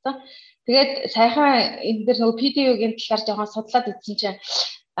мартцсан. Тэгээд сайхан энэ дээр нөгөө PDU-гийн талаар жоохон судлаад үзсэн чинь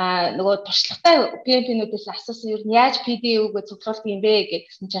нөгөө туршлагатай PMP-нүүдээс асуусан ер нь яаж PDU-г цуглуулдаг юм бэ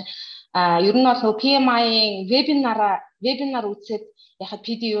гэдгсэн чинь ер нь бол нөгөө PMI-ийн вебинар үзээд яхад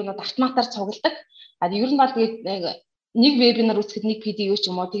PDU-нууд автоматар цугладаг. Ер нь бол нэг вебинар үзэхэд нэг PDU ч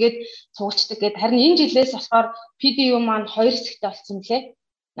юм уу тэгээд цугчдаг гэдэг. Харин энэ жилээс болохоор PDU маань 2 хэсэгтэй болсон мөлий.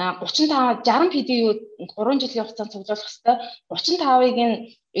 60 PDU 3 жилийн хугацаанд цуглуулах хэвээр 35-ыг нь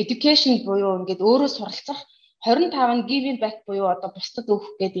education буюу ингээд өөрөө суралцах 25 нь giving back буюу одоо бусдад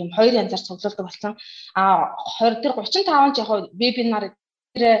өгөх гэдэг юм 2 янзаар цуглуулдаг болсон. Тэр 35 нь яг вебинар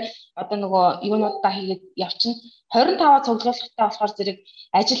дээр одоо нөгөө юунуудаа хийгээд явчихна. 25 цуглуулгатай болохоор зэрэг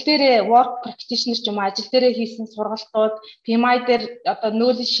ажил дээр work practitioner ч юм уу ажил дээр хийсэн сургалтууд PMI дээр одоо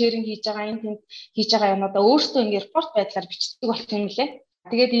knowledge sharing хийж байгаа энэ тэнд хийж байгаа юмудаа өөрсдөө ингэ репорт байдлаар бичдэг болох юм лээ.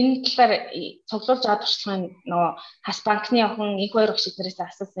 Тэгээд энэ талаар цуглуулж байгаа туршлагын нөгөө хас банкны охин их баяр багш эднэрээс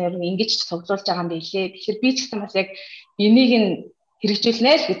асуусан юм ингэж цуглуулж байгаа юм билээ. Тэгэхээр би ч гэсэн бас яг энийг нь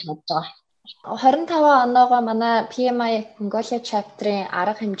хэрэгжүүлнэ л гэж бодож байгаа. 25 оноогоо манай PMI Mongolia chapter-ийн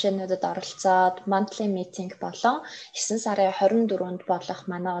арга хэмжээнүүдэд оролцоод monthly meeting болон 9 сарын 24-нд болох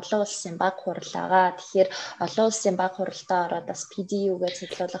манай олон улсын баг хурлаагаа. Тэгэхээр олон улсын баг хуралдаа ороод бас PDU-гээ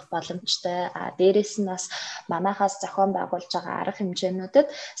цуглуулах боломжтой. Дээрээс нь бас манайхаас зохион байгуулж байгаа арга хэмжээнүүдэд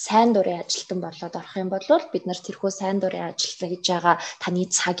сайн дурын ажилтан болоод орох юм бол бид нар тэрхүү сайн дурын ажилтан хийж байгаа таны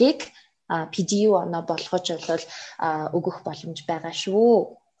цагийг PDU оноо болгож бол өгөх боломж байгаа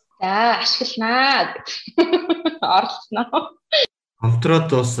шүү. За ашигланаа. Оролцсноо. Хамтраад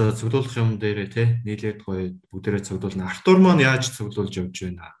бас цуглуулах юм дээрээ те нийлээд гоё бүгдээрээ цуглуулна. Артур маань яаж цуглуулж явж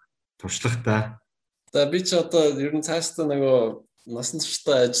байна? Туршлах та. За би ч одоо ер нь цаашдаа нөгөө насан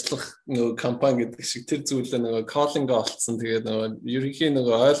туршдаа ажиллах нөгөө компани гэдэг шиг тэр зүйлээ нөгөө calling-а олцсон. Тэгээд нөгөө ерөнхийн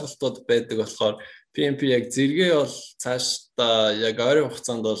нөгөө ойлголтууд байдаг болохоор PMP яг зэрэгээ бол цаашдаа яг ойрын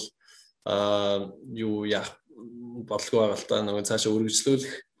хугацаанд бол юу яах бодлого байгаа л та нөгөө цаашаа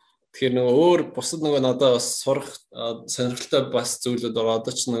үргэлжлүүлэх. Тэгэхээр нөгөө өөр бусад нөгөө надад бас сурах сонирхолтой бас зүйлүүд байгаа.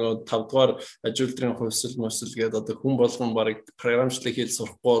 Одоо ч нөгөө 5 дугаар ажилтрын хувьсэл гэдэг одоо хүн болгон баг програмчлалыг хэл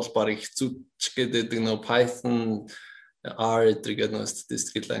сурахгүй бол баг хэцүүч гэдэг нөгөө Python, R гэдэг нөгөө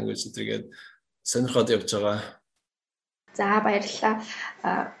statistical language гэдэг сонирхоод явж байгаа. За баярлалаа.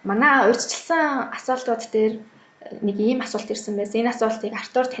 Манай урьдчилсан асуултууд дээр нэг ийм асуулт ирсэн байсан. Энэ асуултыг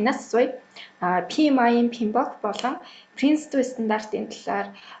Артур танаас асууя. PMI-ийн PMBOK болон Prince2 стандартын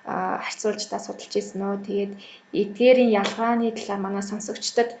талаар харьцуулж та судалж ирсэн үү? Тэгээд эдгээрийн ялгааны талаар манай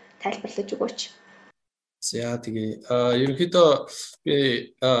сонсогчдод тайлбарлаж өгөөч. За тэгээ ерөнхийдөө би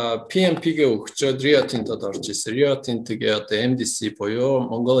PMP-гээ өгчөөд Rio Tinto-д орж ирсэн. Rio Tinto-гээ одоо MDC буюу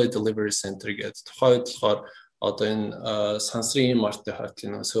Mongolia Delivery Center гэдэг тухайд болохоор одоо энэ сансрын маркет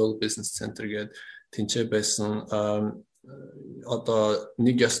хаатлын Seoul Business Center гэдэг тэнцээ байсан одоо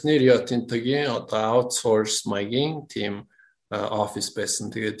нэг ясны Rio Tinto-гийн одоо outsource маягийн team office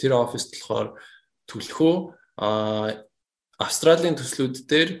байсан. Тэгээд тэр office болохоор төлхөө Австралийн төслүүд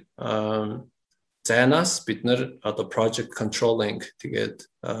дээр зайнаас бид нар одоо project controlling тэгээд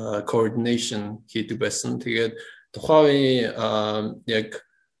coordination хийдэг байсан. Тэгээд тухайн яг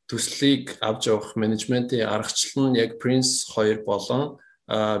төслийг авч явах менежментийн аргачлал нь яг Prince 2 болон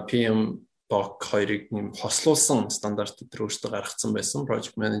PMBOK 2-ыг нэм хослуулсан стандартууд төр өөрсдөө гаргацсан байсан.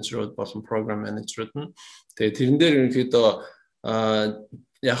 Project manager-ууд болон program manager-ууд нь. Тэгээд тэрэн дээр ерөнхийдөө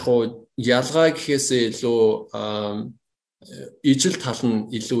яг уу ялгаа гэхээсээ илүү ижил тал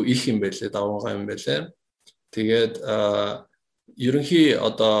нь илүү их юм байлээ, давангаа юм байлээ. Тэгээд ерөнхий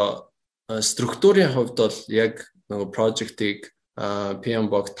одоо структурын хувьд бол яг нөгөө project-ийг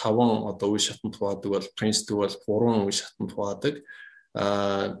PMBOK 5 одоо үе шатанд хуваадаг бол Prince2 бол 3 үе шатанд хуваадаг.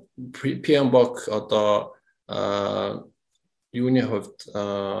 PMBOK одоо юуны хувьд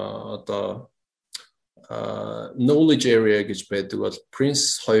одоо knowledge area гэж байдаг бол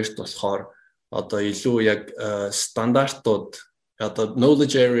Prince 2-т болохоор одоо илүү яг стандартууд одоо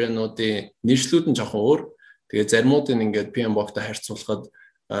knowledge area-нуудын нэршлүүд нь жоохон өөр. Тэгээ заримуд нь ингээд PMBOK-тай харьцуулахад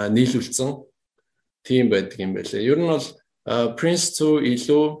нийлүүлсэн тийм байдаг юм байлээ. Ер нь бол Prince2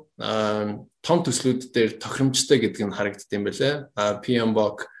 илүү том төслүүд дээр тохиромжтой гэдэг нь харагддаг юм байлээ.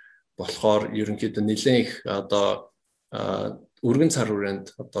 PMBOK болохоор ерөнхийдөө нэлээд их одоо өргөн цар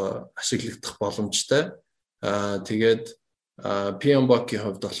хүрээнд одоо ашиглагдах боломжтой. Тэгээд PMBOK-ийн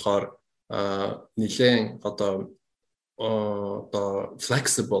хувьд болохоор нэлээд одоо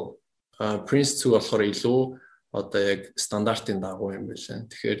flexible Prince2 болохоор илүү одоо яг стандартын дагуу юм байлаа.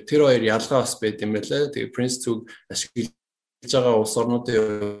 Тэгэхээр тэр хоёр ялгаа бас байд юм байлаа. Тэгээ Prince2 ашиглаж байгаа улс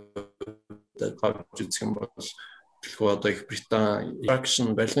орнуудын гарч үзэх юм бол төлхөө одоо их Британи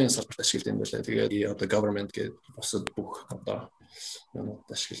action барилгын салбарт ашигладаг юм байлаа. Тэгээд одоо government гэдэг бусад бүх одоо юмуд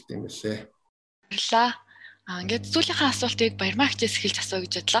ашигладаг юм байлээ. Баярлалаа. Ингээд сүүлийнхээ асуултыг Баярмаа хичээс эхэлж асууя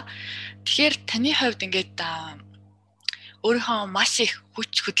гэж бодлоо. Тэгэхээр таны хувьд ингээд өөрийнхөө маш их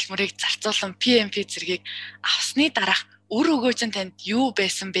хүч хөдөлмөрийг зарцуулан PMP зэргийг авсны дараах үр өгөөж нь танд юу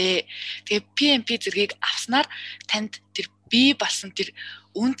байсан бэ? Тэгээ PMP зэргийг авснаар танд тэр бий болсон тэр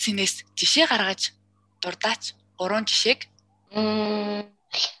үн цэнээс жишээ гаргаж дурдаач 3 жишээг.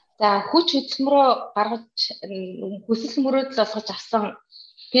 За хүч хөдөлмөрөө гаргаж хүсэл мөрөөдөл болгож авсан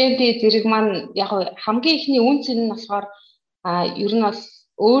PMP зэрэг маань яг хамгийн ихний үн цэн нь болохоор ер нь бол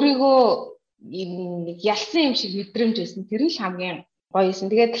өөрийгөө ялсан юм шиг мэдрэмж байсан. Тэр нь хамгийн гоё юм.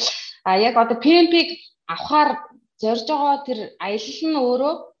 Тэгээд яг одоо PMP-г авахаар зорж байгаа тэр аялал нь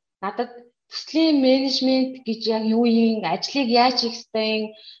өөрөө надад төслийн менежмент гэж яг юу юм, ажлыг яаж хийх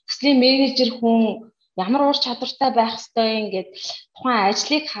ёстой, төслийн менежер хүн ямар ур чадвартай байх ёстой ингээд тухайн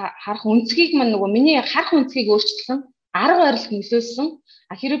ажлыг харах үнцгийг маань нөгөө миний харах үнцгийг өөрчилсөн, арга барил нөлөөлсөн.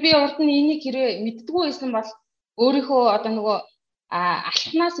 Хэрэв би урд нь энийг хэрэг мэддэггүй байсан бол өөрийнхөө одоо нөгөө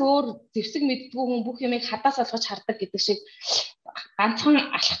алхнаас өөр зэвсэг мэддэггүй хүн бүх юмыг хадаас олгож хардаг гэдэг шиг ганцхан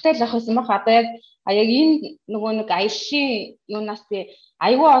алхтай л байх байсан баг. Одоо яг энэ нөгөө нэг аяллаа юунаас би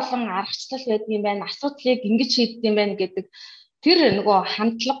айгүй олон аргачлал байдаг юм байна, асуудлыг ингэж шийддэг юм байна гэдэг тэр нөгөө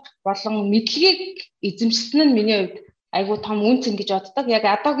хандлага болон мэдлэгийг эзэмшсэн нь миний хувьд айгүй том үн цэн гэж боддог. Яг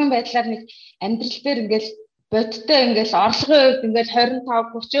одоогийн байдлаар нэг амьдрал дээр ингээл бодтой ингээл орлогын хувьд ингээл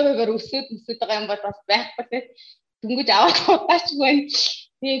 25-30%-аар өсөд байгаа юм бол бас байхгүй тийм. Дүнгэж аваад удаачгүй байна.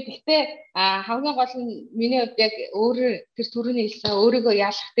 Гэхдээ хамгийн гол нь миний хувьд яг өөрөө тэр түрүүний хэлсэн өөрийгөө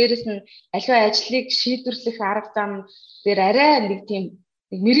яалах дээрээс нь аливаа ажлыг шийдвэрлэх арга зам дээр арай нэг тийм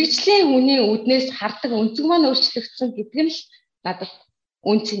мэрэгжлийн хүний үднээс хардаг өнцөг маань өөрчлөгдсөн гэдэг нь л надад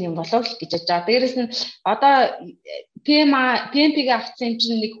үнцэн юм болов л гэж бодож байгаа. Дээрээс нь одоо PMP-г авсан юм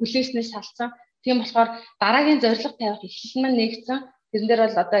чинь нэг хүлээснээс салсан. Тийм болохоор дараагийн зорилго тавих эхлэл маань нэгдсэн. Тэрэн дээр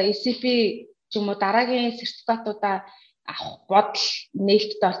бол одоо ECP ч юм уу дараагийн сертификатуудаа авах бодол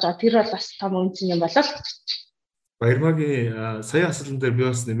нээлттэй болж байгаа. Тэр бол бас том үнцэн юм болов л гэж бодож байна. Баярмаагийн сая асуултан дээр би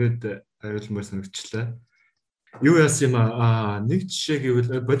бас нэмээд хариулмаар санагчлаа. Юу яасан юм нэг жишээ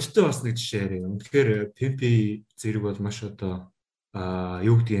гэвэл бодиттой бас нэг жишээ яриа. Үнэхээр PMP зэрэг бол маш одоо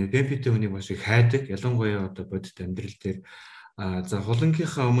юу гэдгийг PMP-тэй хүнийг маш их хайдаг. Ялангуяа одоо бодит амьдрал дээр за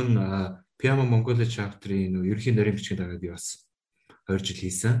хулангийнхаа өмнө PMP Mongolia chapter-ийн ерөнхий нарийн бичгийн дараад би бас 2 жил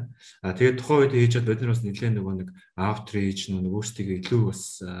хийсэн. Тэгээд тухайн үед хийж чад бид нар бас нэлээд нэг outreach нэг өөрсдөө илүү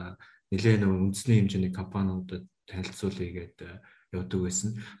бас нэлээд үндэсний хэмжээний компаниудад танилцуулъя гэдэг явдаг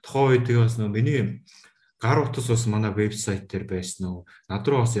байсан. Тухайн үед тэгээ бас миний гар утас бас манай вебсайт дээр байсан уу. Над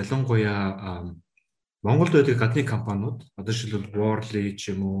руу бас ялангуяа Монголд байдаг гадны компаниуд одоо жишээлбэл Worley ч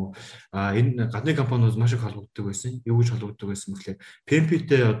юм уу энэ гадны компаниуд маш их холбогддог байсан. Юу гэж холбогддог байсан гэхлээр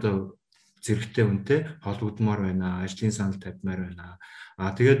PMP-тэй одоо зэрэгтэй үнэтэй холбогдмоор байна. Ажлын санал тавьмаар байна.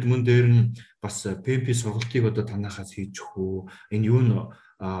 Тэгээд мөн дээр нь бас PMP сургалтыг одоо танахаас хийж өгөө. Энэ юу н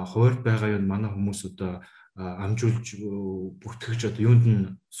хуваард байгаа юм манай хүмүүс одоо амжуулж бүртгэж одоо юунд нь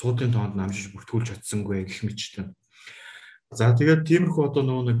суудын тоонд амжиж бүртгүүлж чадсангүй гэх мэтчлэн. За тэгээд тиймэрхүү одоо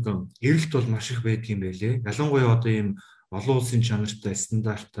нэг эрэлт бол маш их байдаг юм байлээ. Ялангуяа одоо ийм олон улсын чанартай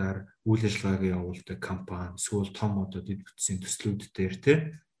стандартаар үйл ажиллагааг явуулдаг компани, эсвэл том одоо дэд бүтцийн төслүүд дээр тий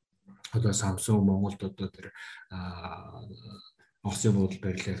одоо Samsung Монголд одоо тэр осын буудал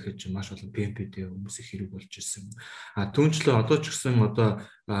барилаа гэж маш олон PMP-тэй хүмүүс их хэрэг болж ирсэн. Түүнчлээ одоо ч гэсэн одоо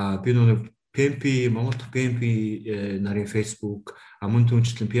би нэг PMP Монголд PMP нарын Facebook мөн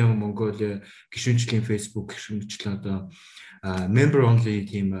түүнчлэн PM Mongolia гишүүнчлийн Facebook гишүүнчлэн одоо member only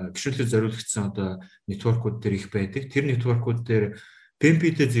тийм гишүүнлэд зориулагдсан одоо network-ууд дээр их байдаг. Тэр network-ууд дээр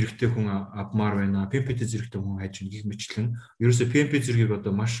PMP-тэй зэрэгтэй хүн авмаар байна. PMP-тэй зэрэгтэй хүн хайж гих мэтлэн ерөөсөө PMP зэргийг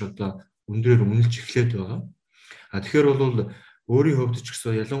одоо маш одоо өндрөөр үнэлж эхлээд байгаа. Тэгэхээр бол өөрийн хувьд ч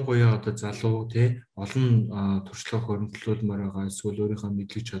гэсэн ялангуяа одоо залуу тий олон туршлага хөрөнгөлүүлмээр байгаа эсвэл өөрийнхөө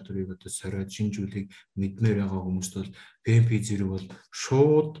мэдлэг чадварыг одоо сориод шинжүүлэх мэдмээр байгаа хүмүүст бол PMP зэрэг бол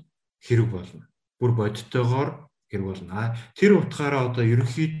шууд хэрэг болно. Бүр бодиттойгоор хэрэг болно. Тэр утгаараа одоо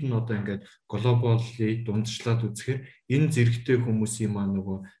ерөнхийд нь одоо ингээд глобалли дундчлаад үзэхээр энэ зэрэгтэй хүмүүсийн маань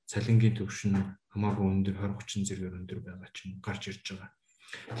нөгөө цалингийн төвшин хамаагүй өндөр 20-30 зэрэгээр өндөр байгаа чинь гарч ирж байгаа.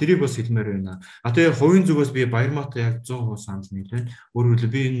 Тэрийг бас хэлмээр байна. Тэгээ хувийн зүгээс би Баярмаатай яг 100% санал нийлэн. Өөрөөр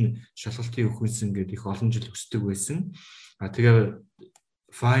хэлбэл би энэ шалгалтыг өгөхүйсэн гэдэг их олон жил хүсдэг байсан. Тэгээ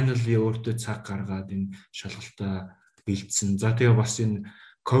finally өөртөө цаг гаргаад энэ шалгалтаа бэлдсэн. За тэгээ бас энэ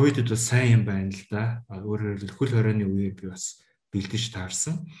ковидд бас сайн юм байна л да. Өөрөөр хэлбэл хөл хорионы үеэр би бас бэлдэж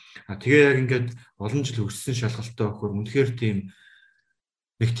таарсан. Тэгээ яг ингээд олон жил хүссэн шалгалтаа өгөхөр үнэхээр тийм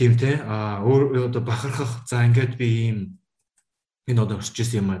нэг тийм те өөр одоо бахархах за ингээд би ийм энэ одоо өсч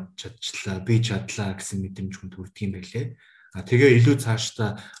ирсэн юм чадчихлаа, би чадлаа гэсэн мэдрэмж хүнд хүрдэг юм байлээ. Тэгээ илүү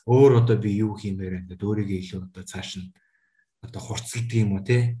цаашдаа өөр одоо би юу хиймээр ингээд өөрийгөө илүү одоо цааш нь одоо хурцлдаг юм уу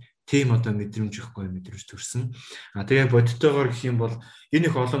те. Тийм одоо мэдрэмж ихгүй мэдрэмж төрсөн. Тэгээ бодиттойгоор гэх юм бол энэ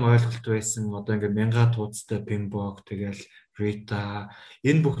их олон ойлголт байсан. Одоо ингээд мянга тууцтай Pembok тэгэл Rita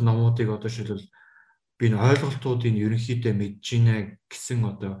энэ бүх номуудыг одоо шилбэл би энэ ойлголтуудыг ерөнхийдөө мэдж гинэ гэсэн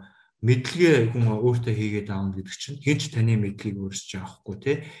одоо мэдлэгээ хүн өөртөө хийгээд аавна гэдэг чинь хинч таны мэдлэгийг өөрсдөө авахгүй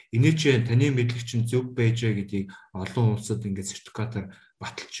тий. Эний чинь таны мэдлэг чинь зөв байжээ гэдгийг олон улсад ингээд сертификатаар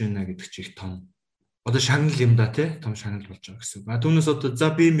баталж байна гэдэг чинь их том одоо шагнал юм да тий. Том шагнал болж байгаа гэсэн. Түүнээс одоо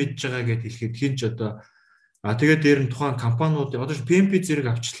за би мэдж байгаа гэдээ хэлэхэд хинч одоо тэгээд дээр нь тухайн компаниуд одоо PMP зэрэг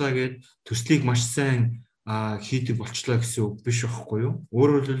авчлаа гэд төслийг маш сайн хийдэг болчлаа гэсэн үг биш байхгүй юу?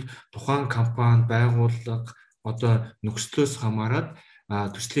 Өөрөөр хэлбэл тухайн компани байгууллага одоо нөхцлөөс хамаарат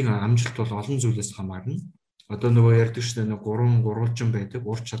төслийн амжилт бол олон зүйлээс хамаарна. Одоо нөгөө ярьдаг шүү дээ нэг гурвалжин байдаг,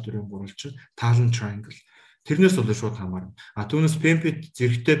 ур чадварын гурвалжин, talent triangle. Тэрнээс бол шууд хамаарна. Түүнээс PMP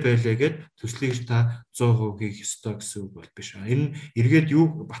зэрэгтэй байлаа гэд төслийг та 100% хийх ёстой гэсэн үг бол биш. Энэ эргээд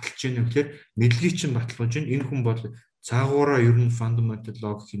юу баталж ийнэ гэхээр мэдлэгийг чинь баталгаж ийн. Энэ хүн бол цаагаараа ер нь fundamental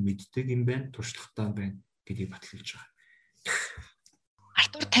logik-ийг мэддэг юм байна, туршлагатай байна гэдгийг баталж байгаа.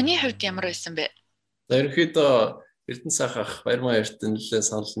 Артур таны хувьд ямар байсан бэ? За ерөнхийдөө Эрдэнэ сайхах Баярмаа Эрдэнэ нэлээд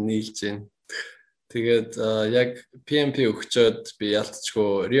санал нийлж байна. Тэгээд яг PMP өгчөөд би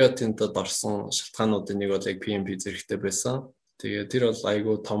ялцчгүй Rio Tinto-д орсон шалтгаануудын нэг бол яг PMP зэрэгтэй байсан. Тэгээд тэр бол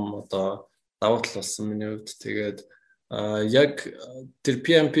айгүй том одоо давуу тал болсон миний хувьд. Тэгээд яг тэр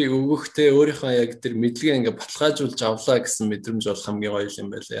PMP өгөхдөө өөрийнхөө яг тэр мэдлэгээ ингээ баталгаажуулж авлаа гэсэн мэдрэмж бол хамгийн гоё юм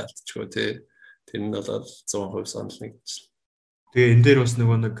байлаа ялцчихгүй тий. Тэр нь бол 100% санал нэгдсэн. Тэгээ энэ дээр бас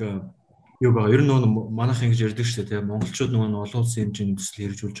нэг юу байгаа. Ер нь манайх ингэж ярьдаг шүү дээ тий. Монголчууд олон улсын хэмжээний төсөл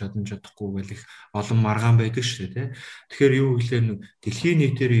хэрэгжүүлж чадахгүй гэл их олон маргаан байдаг шүү дээ тий. Тэгэхээр юу гэхлээр дэлхийн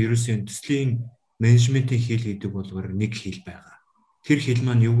нийтээр ерөөсөө төслийн менежментийн хил гэдэг бол нэг хил байгаа. Тэр хил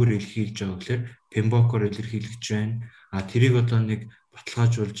маань юугаар илэрхийлж байгаа гэхээр PMP-оор илэрхийлж байна. Тэрийг одоо нэг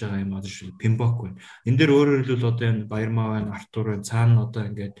баталгаажуулж байгаа юм аа шүү PMP байна. Энэ дээр өөрөөр хэлбэл одоо энэ Баярмаа байна, Артур байна, цаана одоо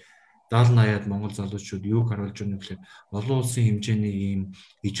ингээд 70-80-аад Монгол залуучууд юуг харуулж байна гэхээр олон улсын хэмжээний ийм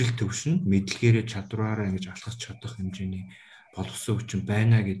ижил төвшин мэдлэгээрээ чадвараараа ингэж алхаж чадах хэмжээний боловсон хүчин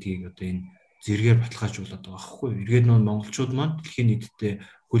байна гэдгийг одоо энэ зэргээр баталгаажуулаад байгаа байхгүй. Эргээд нөө монголчууд маань дэлхийн нийтэд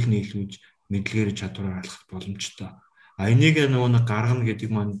хөл нийлүүлж мэдлэгээрээ чадвараар алхах боломжтой. Энийг нэг гаргана гэдэг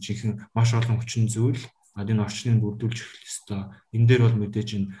маань жинхэнэ маш олон хүчин зүйл. Энэ орчныг бүрдүүлж эхлэх ёстой. Энэ дээр бол мэдээж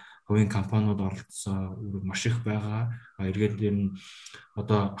энэ хувийн компаниуд оролцсон маш их байгаа. Эргээд дээр нь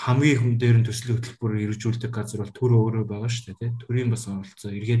одоо хамгийн хүн дээр нь төслийн хөтөлбөр хэрэгжүүлдэг газар бол төр өөрөө байгаа шүү дээ. Төрийн бас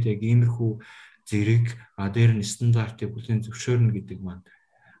оролцоо. Эргээд яг иймэрхүү зэрэг дээр нь стандартыг бүлээн зөвшөөрнө гэдэг маань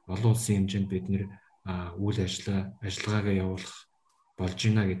олон улсын хэмжээнд бид нэр үйл ажиллагаагаа явуулах болж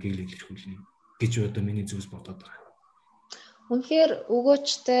байна гэдгийг л илэрхийлнэ гэж одоо миний зүгээс бодоод байгаа. Үнэхээр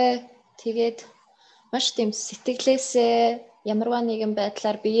өгөөчтэй тэгээд маш тийм сэтгэлээсээ ямарваа нэгэн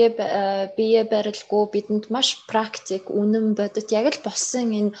байдлаар бие барилгүй бидэнд маш практик үнэн бодит яг л болсон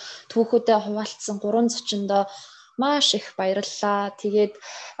энэ түүхүүдэд хуваалцсан 3 зочиндоо маш их баярлалаа. Тэгээд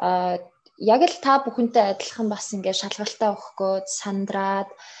яг л та бүхэнтэй адилхан бас ингээд шалгалтаа өгөхгөө сандраад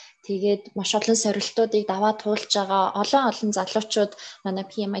тэгээд маш олон сорилтуудыг даваа туулж байгаа олон залуучууд манай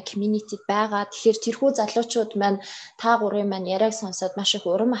PMI community-д байгаа. Тэгэхээр тэрхүү залуучууд маань та гурын маань яриаг сонсоод маш их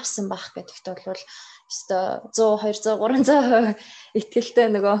урам авсан байх гэдэгт бол өстой 100 200 300% итгэлтэй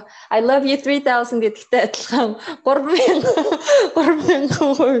нөгөө I love you 3000 гэдэгтэй адилхан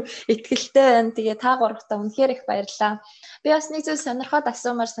 3000% итгэлтэй байна. Тэгээ та гуравтаа үнэхээр их баярлалаа. Би бас нэг зүйл сонирхоод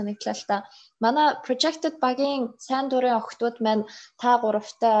асуумаар санагдлаа л та. Манай projected багийн сайн дурын охтууд маань та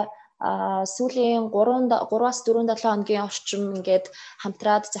гуравтаа сүүлийн 3-4 хоногийн орчим ингээд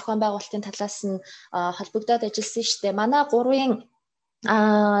хамтраад зохион байгуулалтын талаас нь холбогдоод ажилласан шүү дээ. Манай гурвын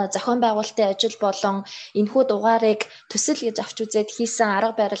зохион байгуулалтын ажил болон энэхүү дугаарыг төсөл гэж авч үзээд хийсэн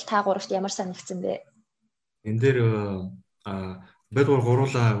арга барил та гуравт ямар санагдсан бэ? Энэ дээр бид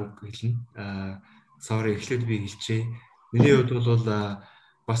гуруулаа хэлнэ. Sorry эхлээд би хэлчихье. Миний хувьд бол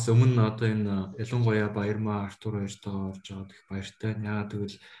бас өмнө одоо энэ ялангуяа Баярмаа Артур хоёртойгоо орж байгаа их баяртай. Яагаад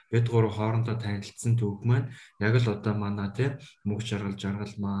гэвэл бид гурав хоорондоо танилцсан түүх маань яг л одоо манай тийм мөнх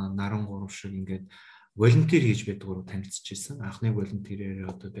жаргал маань наран гурав шиг ингээд волонтер хийж бид гурав танилцж ирсэн. Анхны волонтерээр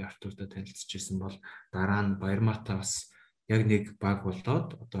одоо би Артуртай танилцж ирсэн бол дараа нь Баярмаатай бас яг нэг баг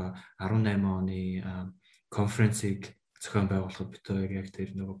болоод одоо 18 оны конференцийг зохион байгуулахад бид хоёр яг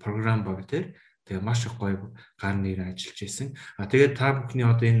тэр нөгөө програм баг дээр тэгээ маш их гоё гар нэр ажиллаж ирсэн. Тэгээд та бүхний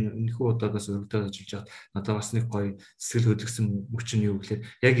одоо энэхүү удаагаас өргөдөд ажиллаж байгаад надад бас нэг гоё сэтгэл хөдлөсөн мөч нь юу гэхээр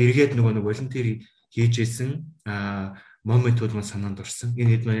яг эргээд нөгөө волонтер хийж исэн моментууд маань санаанд орсон.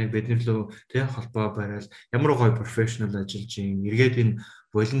 Энэ хэд маань яг бидний лөө тэг холбоо барайл ямар гоё профешнл ажиллаж юм. Эргээд энэ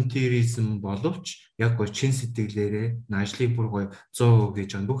волонтеризм боловч яг гоё чин сэтгэлээрээ ажлыг бүр гоё 100% гэж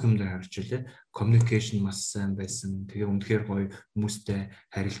бүх юм дээр харж илээ. Communication маш сайн байсан. Тэгээ үнэхээр гоё хүмүүстэй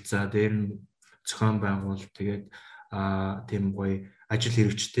харилцаа дээр нь зохион байгуул тэгээд тийм гоё ажил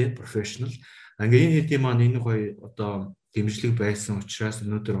хэрэгчтэй профешнл. Ингээ энэ хэдийн маань энэ гоё одоо дэмжлэг байсан учраас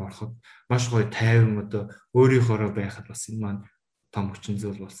өнөөдөр ороход маш гоё тайван одоо өөрийнхоороо байхад бас энэ маань том хүчин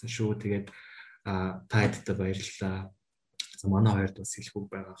зүйл болсон шүү. Тэгээд та хэдтэй баярлалаа. Манай хоёрд бас хэлэх үг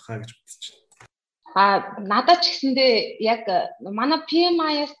байгаа хаа гэж бодож байна. Надад ч гэсэндээ яг манай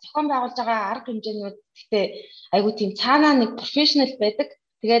PMI-аас зохион байгуулж байгаа арга хэмжээнүүд гэхдээ айгүй тийм цаанаа нэг профешнл байдаг.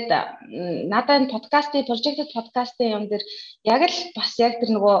 Тэгээд надад энэ projected подкастын юм дээр яг л бас яг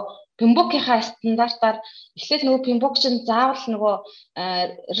тэр нөгөө PMBOK-ийнхаа стандартаар эхлээд нөгөө PMBOK чинь заавал нөгөө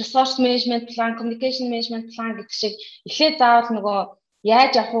resource management plan, communication management plan гэдэг шиг эхлээд заавал нөгөө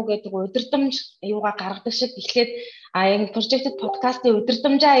яаж авах уу гэдэг удирдамж юугаа гаргадаг шиг эхлээд энэ projected подкастын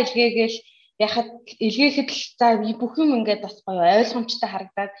удирдамжаа илгээгээл яхад илгээхэд л за бүх юм ингээд бас гоё ойлгомжтой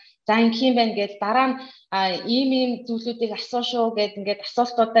харагдаад за ингэх юм байна гэж дараа нь ийм зүйлүүдийг асуу шүү гэд ингээд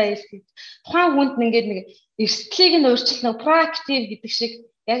асуултуудаа илэрхийлж тухайн хүнд ингээд нэг эрсдлийг нь өөрчилнө proactive гэдэг шиг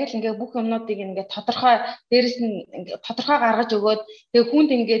яг л ингээд бүх юмнуудыг ингээд тодорхой дээрэс нь тодорхой гаргаж өгөөд тэгээ хүнд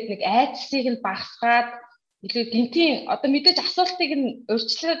ингээд нэг айдсыг нь багасгаад илүү гинтийн одоо мэдээж асуултыг нь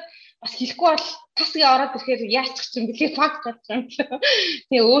өөрчлөөд бас хэлэхгүй бол тасгээ ороод ирэхээр яачих ч юм бэлээ факт болсон.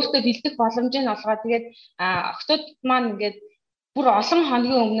 Тэгээ өөртөө бэлдэх боломжийг олгоод тэгээд октод маань ингээд бүр олон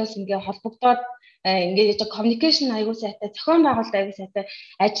хоногийн өмнөөс ингээд холбогдоод ингээд communication аягүй сайтай, зохион байгуулалт аягүй сайтай,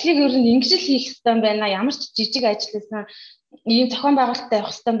 ажлыг ер нь ингэж л хийх хэрэгтэй байна. Ямар ч жижиг ажил байсан ийм зохион байгуулалттай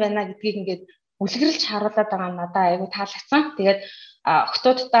явах хэрэгтэй байна гэдгийг ингээд үлгэрэлж харуулад байгаа нь надад аягүй таалагдсан. Тэгээд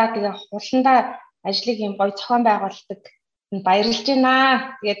октоддаа тэгээ хуландаа ажлыг ийм гоё зохион байгуулдаг баярлж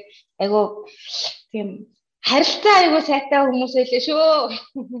байна. Тэгээд айгу тийм харилцаа айгу сайтай хүмүүс байлээ шүү.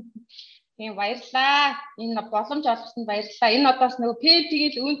 Тийм баярлаа. Энэ боломж олгосонд баярлалаа. Энэ одоос нөгөө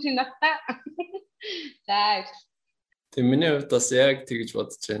PMP-ийг л үүнцэн надаа. За. Тийм миний хувьд бас яг тэгж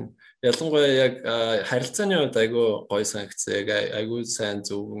бодож байна. Ялангуяа яг харилцааны хувьд айгу гоё санагцсан. Яг айгу сайн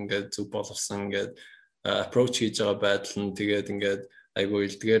зөв ингээд зөв боловсон ингээд approach хийж байгаа байдал нь тэгээд ингээд айгу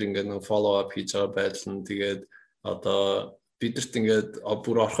илдгээр ингээд нөгөө follow up хийж байгаа байдал нь тэгээд одоо бидэрт ингээд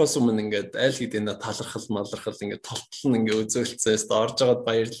бүр орхоос өмнө ингээд аль хэдийн талархал малархал ингээд толтол нь ингээд үзүүлцээс орж байгаад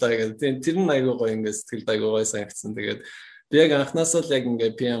баярлаа гэдэг. Тэр нь айгуу гоё ингээд сэтгэлд айгуу гоё санагдсан. Тэгээд би яг анхнаасаа л яг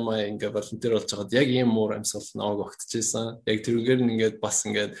ингээд PMI ингээд волонтер болж байгаад яг ийм муур амьсгал намайг огтчихсан. Яг тэрүүгээр нь ингээд бас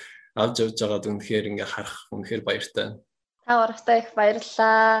ингээд авч явж байгаад үнэхээр ингээд харах үнэхээр баяртай. Та урагтаа их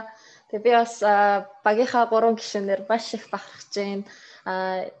баярлалаа. Тэгээ би бас багийнхаа 3 гишүүнээр маш их бахархаж байна.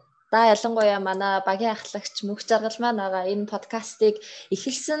 Да ялангуяа манай багийн ахлагч мөнх жаргал маань байгаа энэ подкастыг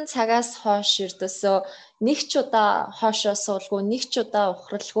эхэлсэн цагаас хойш ердөөсөө нэг ч удаа хоошоо суулгүй, нэг ч удаа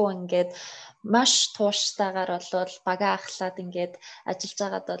ухралгүй ингээд маш тууштайгаар болвол багаа ахлаад ингээд ажиллаж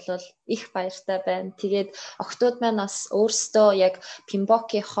байгаад бол их баяртай байна. Тэгээд октод маань бас өөрсдөө яг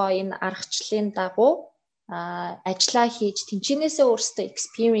Пимбокийнхоо энэ аргачлалын дагуу ажиллаа хийж тэнцэнээсээ өөрсдөө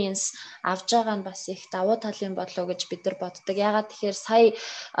experience авж байгаа нь бас их давуу талын болов гэж бид нар боддог. Ягаад тэгэхээр сая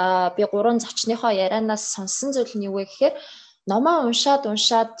би 3 зочныхоо ярианаас сонсон зүйл нь юу вэ гэхээр номоо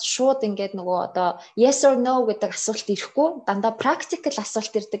уншаад шууд ингээд нөгөө одоо yes or no гэдэг асуулт ирэхгүй дандаа practical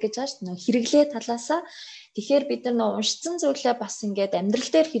асуулт ирдэг гэж байна шүү. Нөгөө хэрэглээ талаасаа тэгэхээр бид нар уншсан зүйлээ бас ингээд амьдрал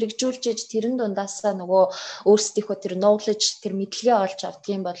дээр хэрэгжүүлж иж тэрэн дундаасаа нөгөө өөрсдийнхөө тэр knowledge тэр мэдлэгээ олж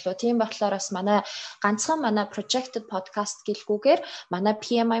авдгийн болов. Тийм болохоор бас ганцхан манай projected podcast гэлгүүгээр манай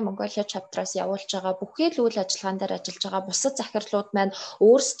PMI Mongolia chapter-аас явуулж байгаа бүхий л үйл ажиллагаан дээр ажиллаж байгаа бусад захирлууд маань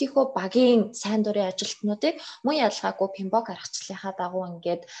өөрсдийнхөө багийн сайн дурын ажилтнуудыг мөн ялгаагүй Пимбок аргачлалынхаа дагуу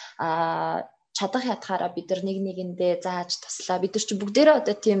ингээд чадах ятгаараа бид нар нэг нэгэндээ зааж туслаа. Бид нар чи бүгдээрээ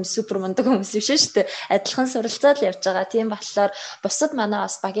одоо тийм супер мундаг хүмүүс биш шүү дээ. Адилхан суралцаад л явж байгаа. Тийм болохоор бусад манай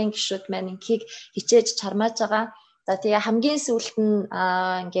бас багийн гишүүд маань ингийг хичээж чармааж байгаа. За тэгээ хамгийн сүүлд нь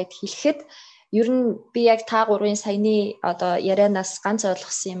ингээд хэлэхэд ер нь би яг та гурвын саяны одоо ярианаас ганц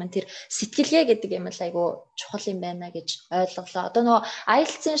ойлгосон юм тэр сэтгэлгээ гэдэг юм л айгу чухал юм байна гэж ойлголоо. Одоо нөгөө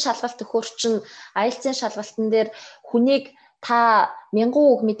IELTS-ийн шалгалт өгөхөр чинь IELTS-ийн шалгалтын дээр хүнийг та 1000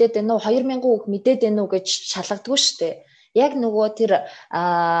 үг мэдээд байна уу 2000 үг мэдээд байна уу гэж шалгадгүй шүү дээ. Яг нөгөө тэр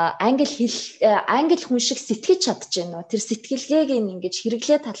англи хүн шиг сэтгэж чадчихэв нөө тэр сэтгэлгээг ингэж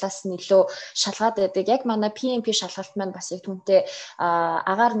хэрэглээ талаас нь илүү шалгаад байдаг. Яг манай PMP шалгалт маань бас яг түнтэй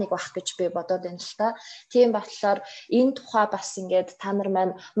агаар нэг бах гэж би бодоод байна л та. Тийм болохоор энэ тухай бас ингээд та нар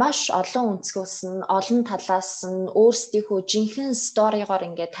маань маш олон өнцгөөс нь олон талаас нь өөрсдийнхөө жинхэнэ сторигоор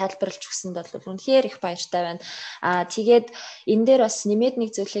ингээд тайлбарлаж өгсөнд бол үнэхээр их баяртай байна. Тэгээд энэ дээр бас нэмээд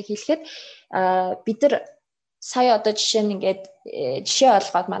нэг зүйлийг хэлэхэд бид нар сая одоо жишээ нь ингээд жишээ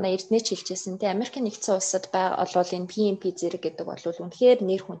олгоод манай эрдэнэч хэлжсэн те Америк нэгдсэн улсад байгаа бол энэ PMP зэрэг гэдэг бол үнэхээр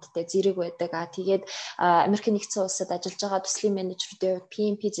нэр хүндтэй зэрэг байдаг. Тэгээд Америк нэгдсэн улсад ажиллаж байгаа төслийн менежерүүдийн хувьд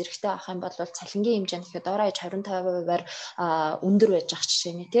PMP зэрэгтэй авах юм бол цалингийн хэмжээ нь ихэд ороо аж 25%-аар өндөр байж ах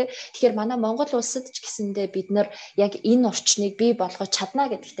жишээ нь те. Тэгэхээр манай Монгол улсад ч гэсэндээ бид нар яг энэ орчныг бий болгож чадна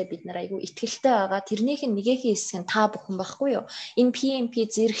гэдэгтээ бид нар айгүй итгэлтэй байгаа. Тэрнийх нь нэгэхийн хэсэг нь та бүхэн байхгүй юу? Энэ PMP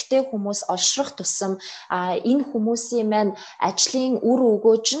зэрэгтэй хүмүүс олшрох тусам энэ хүмүүсийн маань ажлын үр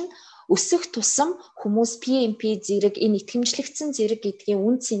өгөөж нь өсөх тусам хүмүүс PMP зэрэг энэ итгэмжлэгдсэн зэрэг гэдгийн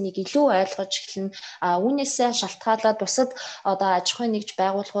үн цэнийг илүү ойлгож эхэлнэ. Үүнээсээ шалтгаалаад бусад одоо аж ахуйн нэгж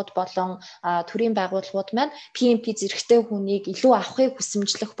байгууллагууд болон төрийн байгууллагууд маань PMP зэрэгтэй хүнийг илүү авахыг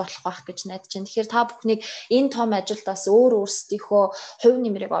хүсэмжлэх болох байх гэж найдаж байна. Тэгэхээр та бүхнийг энэ том ажилд бас өөрсдийнхөө хувь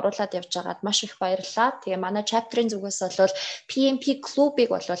нэмрийг оруулаад явж байгаад маш их баярлалаа. Тэгээ манай chapter-ын зүгээс бол PMP клубыг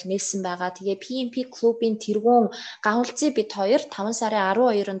бол нээсэн байгаа. Тэгээ PMP клубын тэргүүн гавлцыг бид хоёр 5 сарын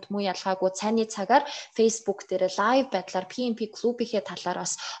 12-нд муу ялгаагүй цайны цагаар Facebook дээр лайв байдлаар PMP клубийнхээ талаар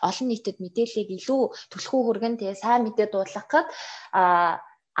бас олон нийтэд мэдээллийг илүү түлхүү хүргэн тэгээ сайн мэдээ дуулгахад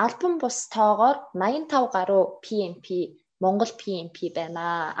альбом бус тоогоор 85 гаруй PMP Монгол PMP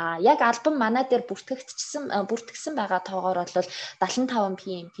байна. Яг альбом манай дээр бүртгэгдсэн байгаа тоогоор бол 75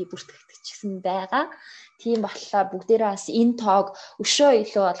 PMP бүртгэгдсэн байгаа. Тийм болохоор бүгдээрээ бас энэ тоог өшөө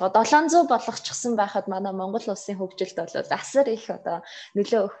илүү болгоод 700 болгочихсон байхад манай Монгол улсын хөгжилд бол асар их одоо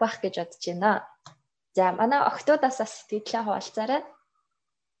нөлөө өгөх байх гэж бодож байна. За манай охтуудаас бас сэтгэлээ хуваалцаарай.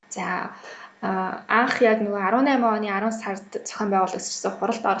 За анх яг нөгөө 18 оны 10 сард зохион байгуулагдсан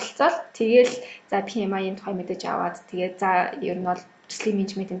хуралд оролцоод тэгээл за PMI-ийн тухай мэдэж аваад тэгээд за ер нь бол төслийн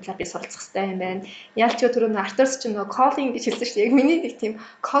менежментийн талаар би суралцах хэрэгтэй юм байна. Ялч түрүүн Артурс ч нөгөө calling гэж хэлсэн шүү дээ. Яг миний нэг тийм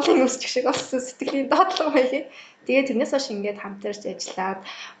calling үсч шиг болсон сэтгэлийн доотлого байлээ. Тэгээд тэрнээс хойш ингээд хамтарч ажиллаад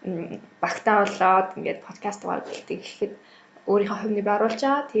багтаа болоод ингээд подкаст дугаар бэлтгэх гэхэд өөрийнхөө хувь нэмийг оруулж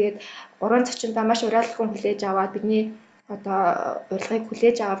байгаа. Тэгээд уран зочиндаа маш уриалгын хүлээж аваад бидний одоо урилгыг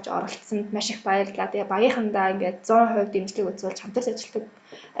хүлээж авч оролцсонд маш их баярлалаа. Тэгээ багийнхандаа ингээд 100% дэмжлэг үзүүлж хамтарч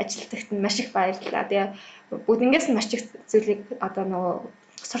ажилтгахад нь маш их баярлалаа. Тэгээ бүгднгээс нь маш их зүйлийг одоо нөгөө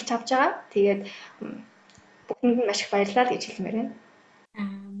сурч авч байгаа. Тэгээд бүгдэнд нь маш их баярлалаа гэж хэлмээр байна.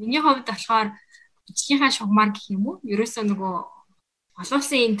 Миний хувьд болохоор бичлэгийнхаа шугамар гэх юм уу? Ерөөсөө нөгөө олон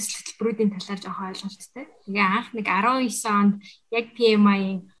улсын төсөл хөтөлбөрүүдийн талаар жоохон ойлголттой. Тэгээ анх нэг 19 онд яг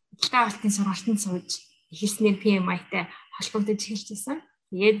PMI-ийн худалдаа авалтын сургалтанд сууж эхэлснээр PMI-тай холбогдож эхэлчихсэн.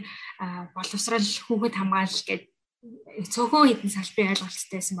 Тэгээд боловсрол хүүхэд хамгаалал гэдэг цөөхөн хэдэн салбарын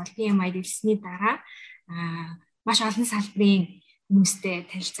ойлголттой байсан бол PMI дэвсний дараа маш олон салбарын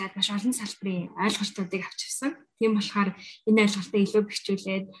хүмүүстэй танилцаад маш олон салбарын ойлголтуудыг авч авсан. Тийм болохоор энэ ойлголтыг илүү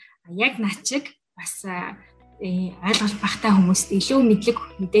бэхжүүлээд яг над шиг бас ойлголт багтаа хүмүүст илүү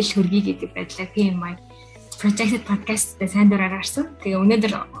мэдээлэл хүргэе гэдэг байдлаар PMI Projected Podcast-тэй сайн дураар гарсан. Тэгээ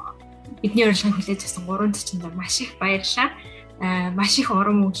өнөөдөр бидний урилгыг хүлээж авсан 3 зочинд маш их баярлалаа. Маш их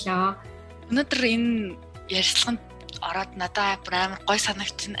урам өглөө. Өнөөдөр энэ ярилцлаганд ороод надад амар гой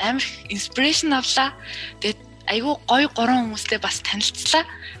санагдсан, амар инспирэшн авлаа. Тэгээд айгүй гой 3 хүмүүстэй бас танилцлаа.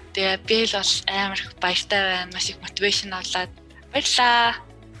 Тэгээ би л бол амар их баяртай байна. Маш их мотивашн авлаа. Баярлалаа.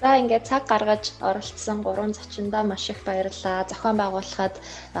 За ингээд цаг гаргаж оролцсон 3 зочиндоо маш их баярлалаа. Зохион байгуулахад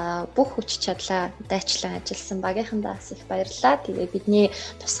бүх хүч чадлаа дайчлан ажилласан багийнхандаа их баярлалаа. Тэгээ бидний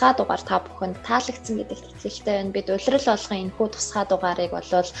тусгай дугаар та бүхэнд таалагдсан гэдэгт итгэлтэй байна. Бид улирал болгон энэхүү тусгай дугаарыг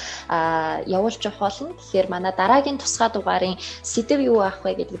болвол явуулж явах болно. Тэгэхээр манай дараагийн тусгай дугаарын сэдэв юу авах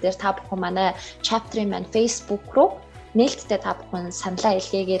вэ гэдэг дээр та бүхэн манай chapter-ийн маань Facebook руу нээлттэй та бүхэн саналаа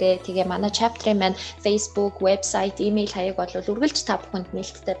илгээгээрэй. Тэгээ манай chapter-ийн маань Facebook, website, email хаяг бол үргэлж та бүхэнд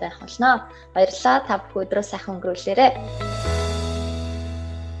нээлттэй байх болно. Баярлалаа. Та бүхэн өдрөө сайхан өнгөрүүлээрэй.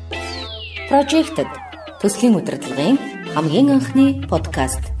 Projected төслийн удирдлагын хамгийн анхны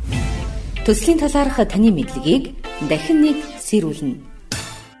подкаст. Төслийн талаарх таны мэдлэгийг дахин нэг сэрүүлнэ.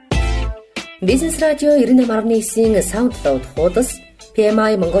 Бизнес радио 98.9-ийн SoundCloud хуудас,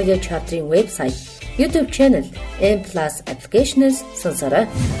 PMI Mongolia chapter-ийн website, YouTube channel, M+ applications сонсорой.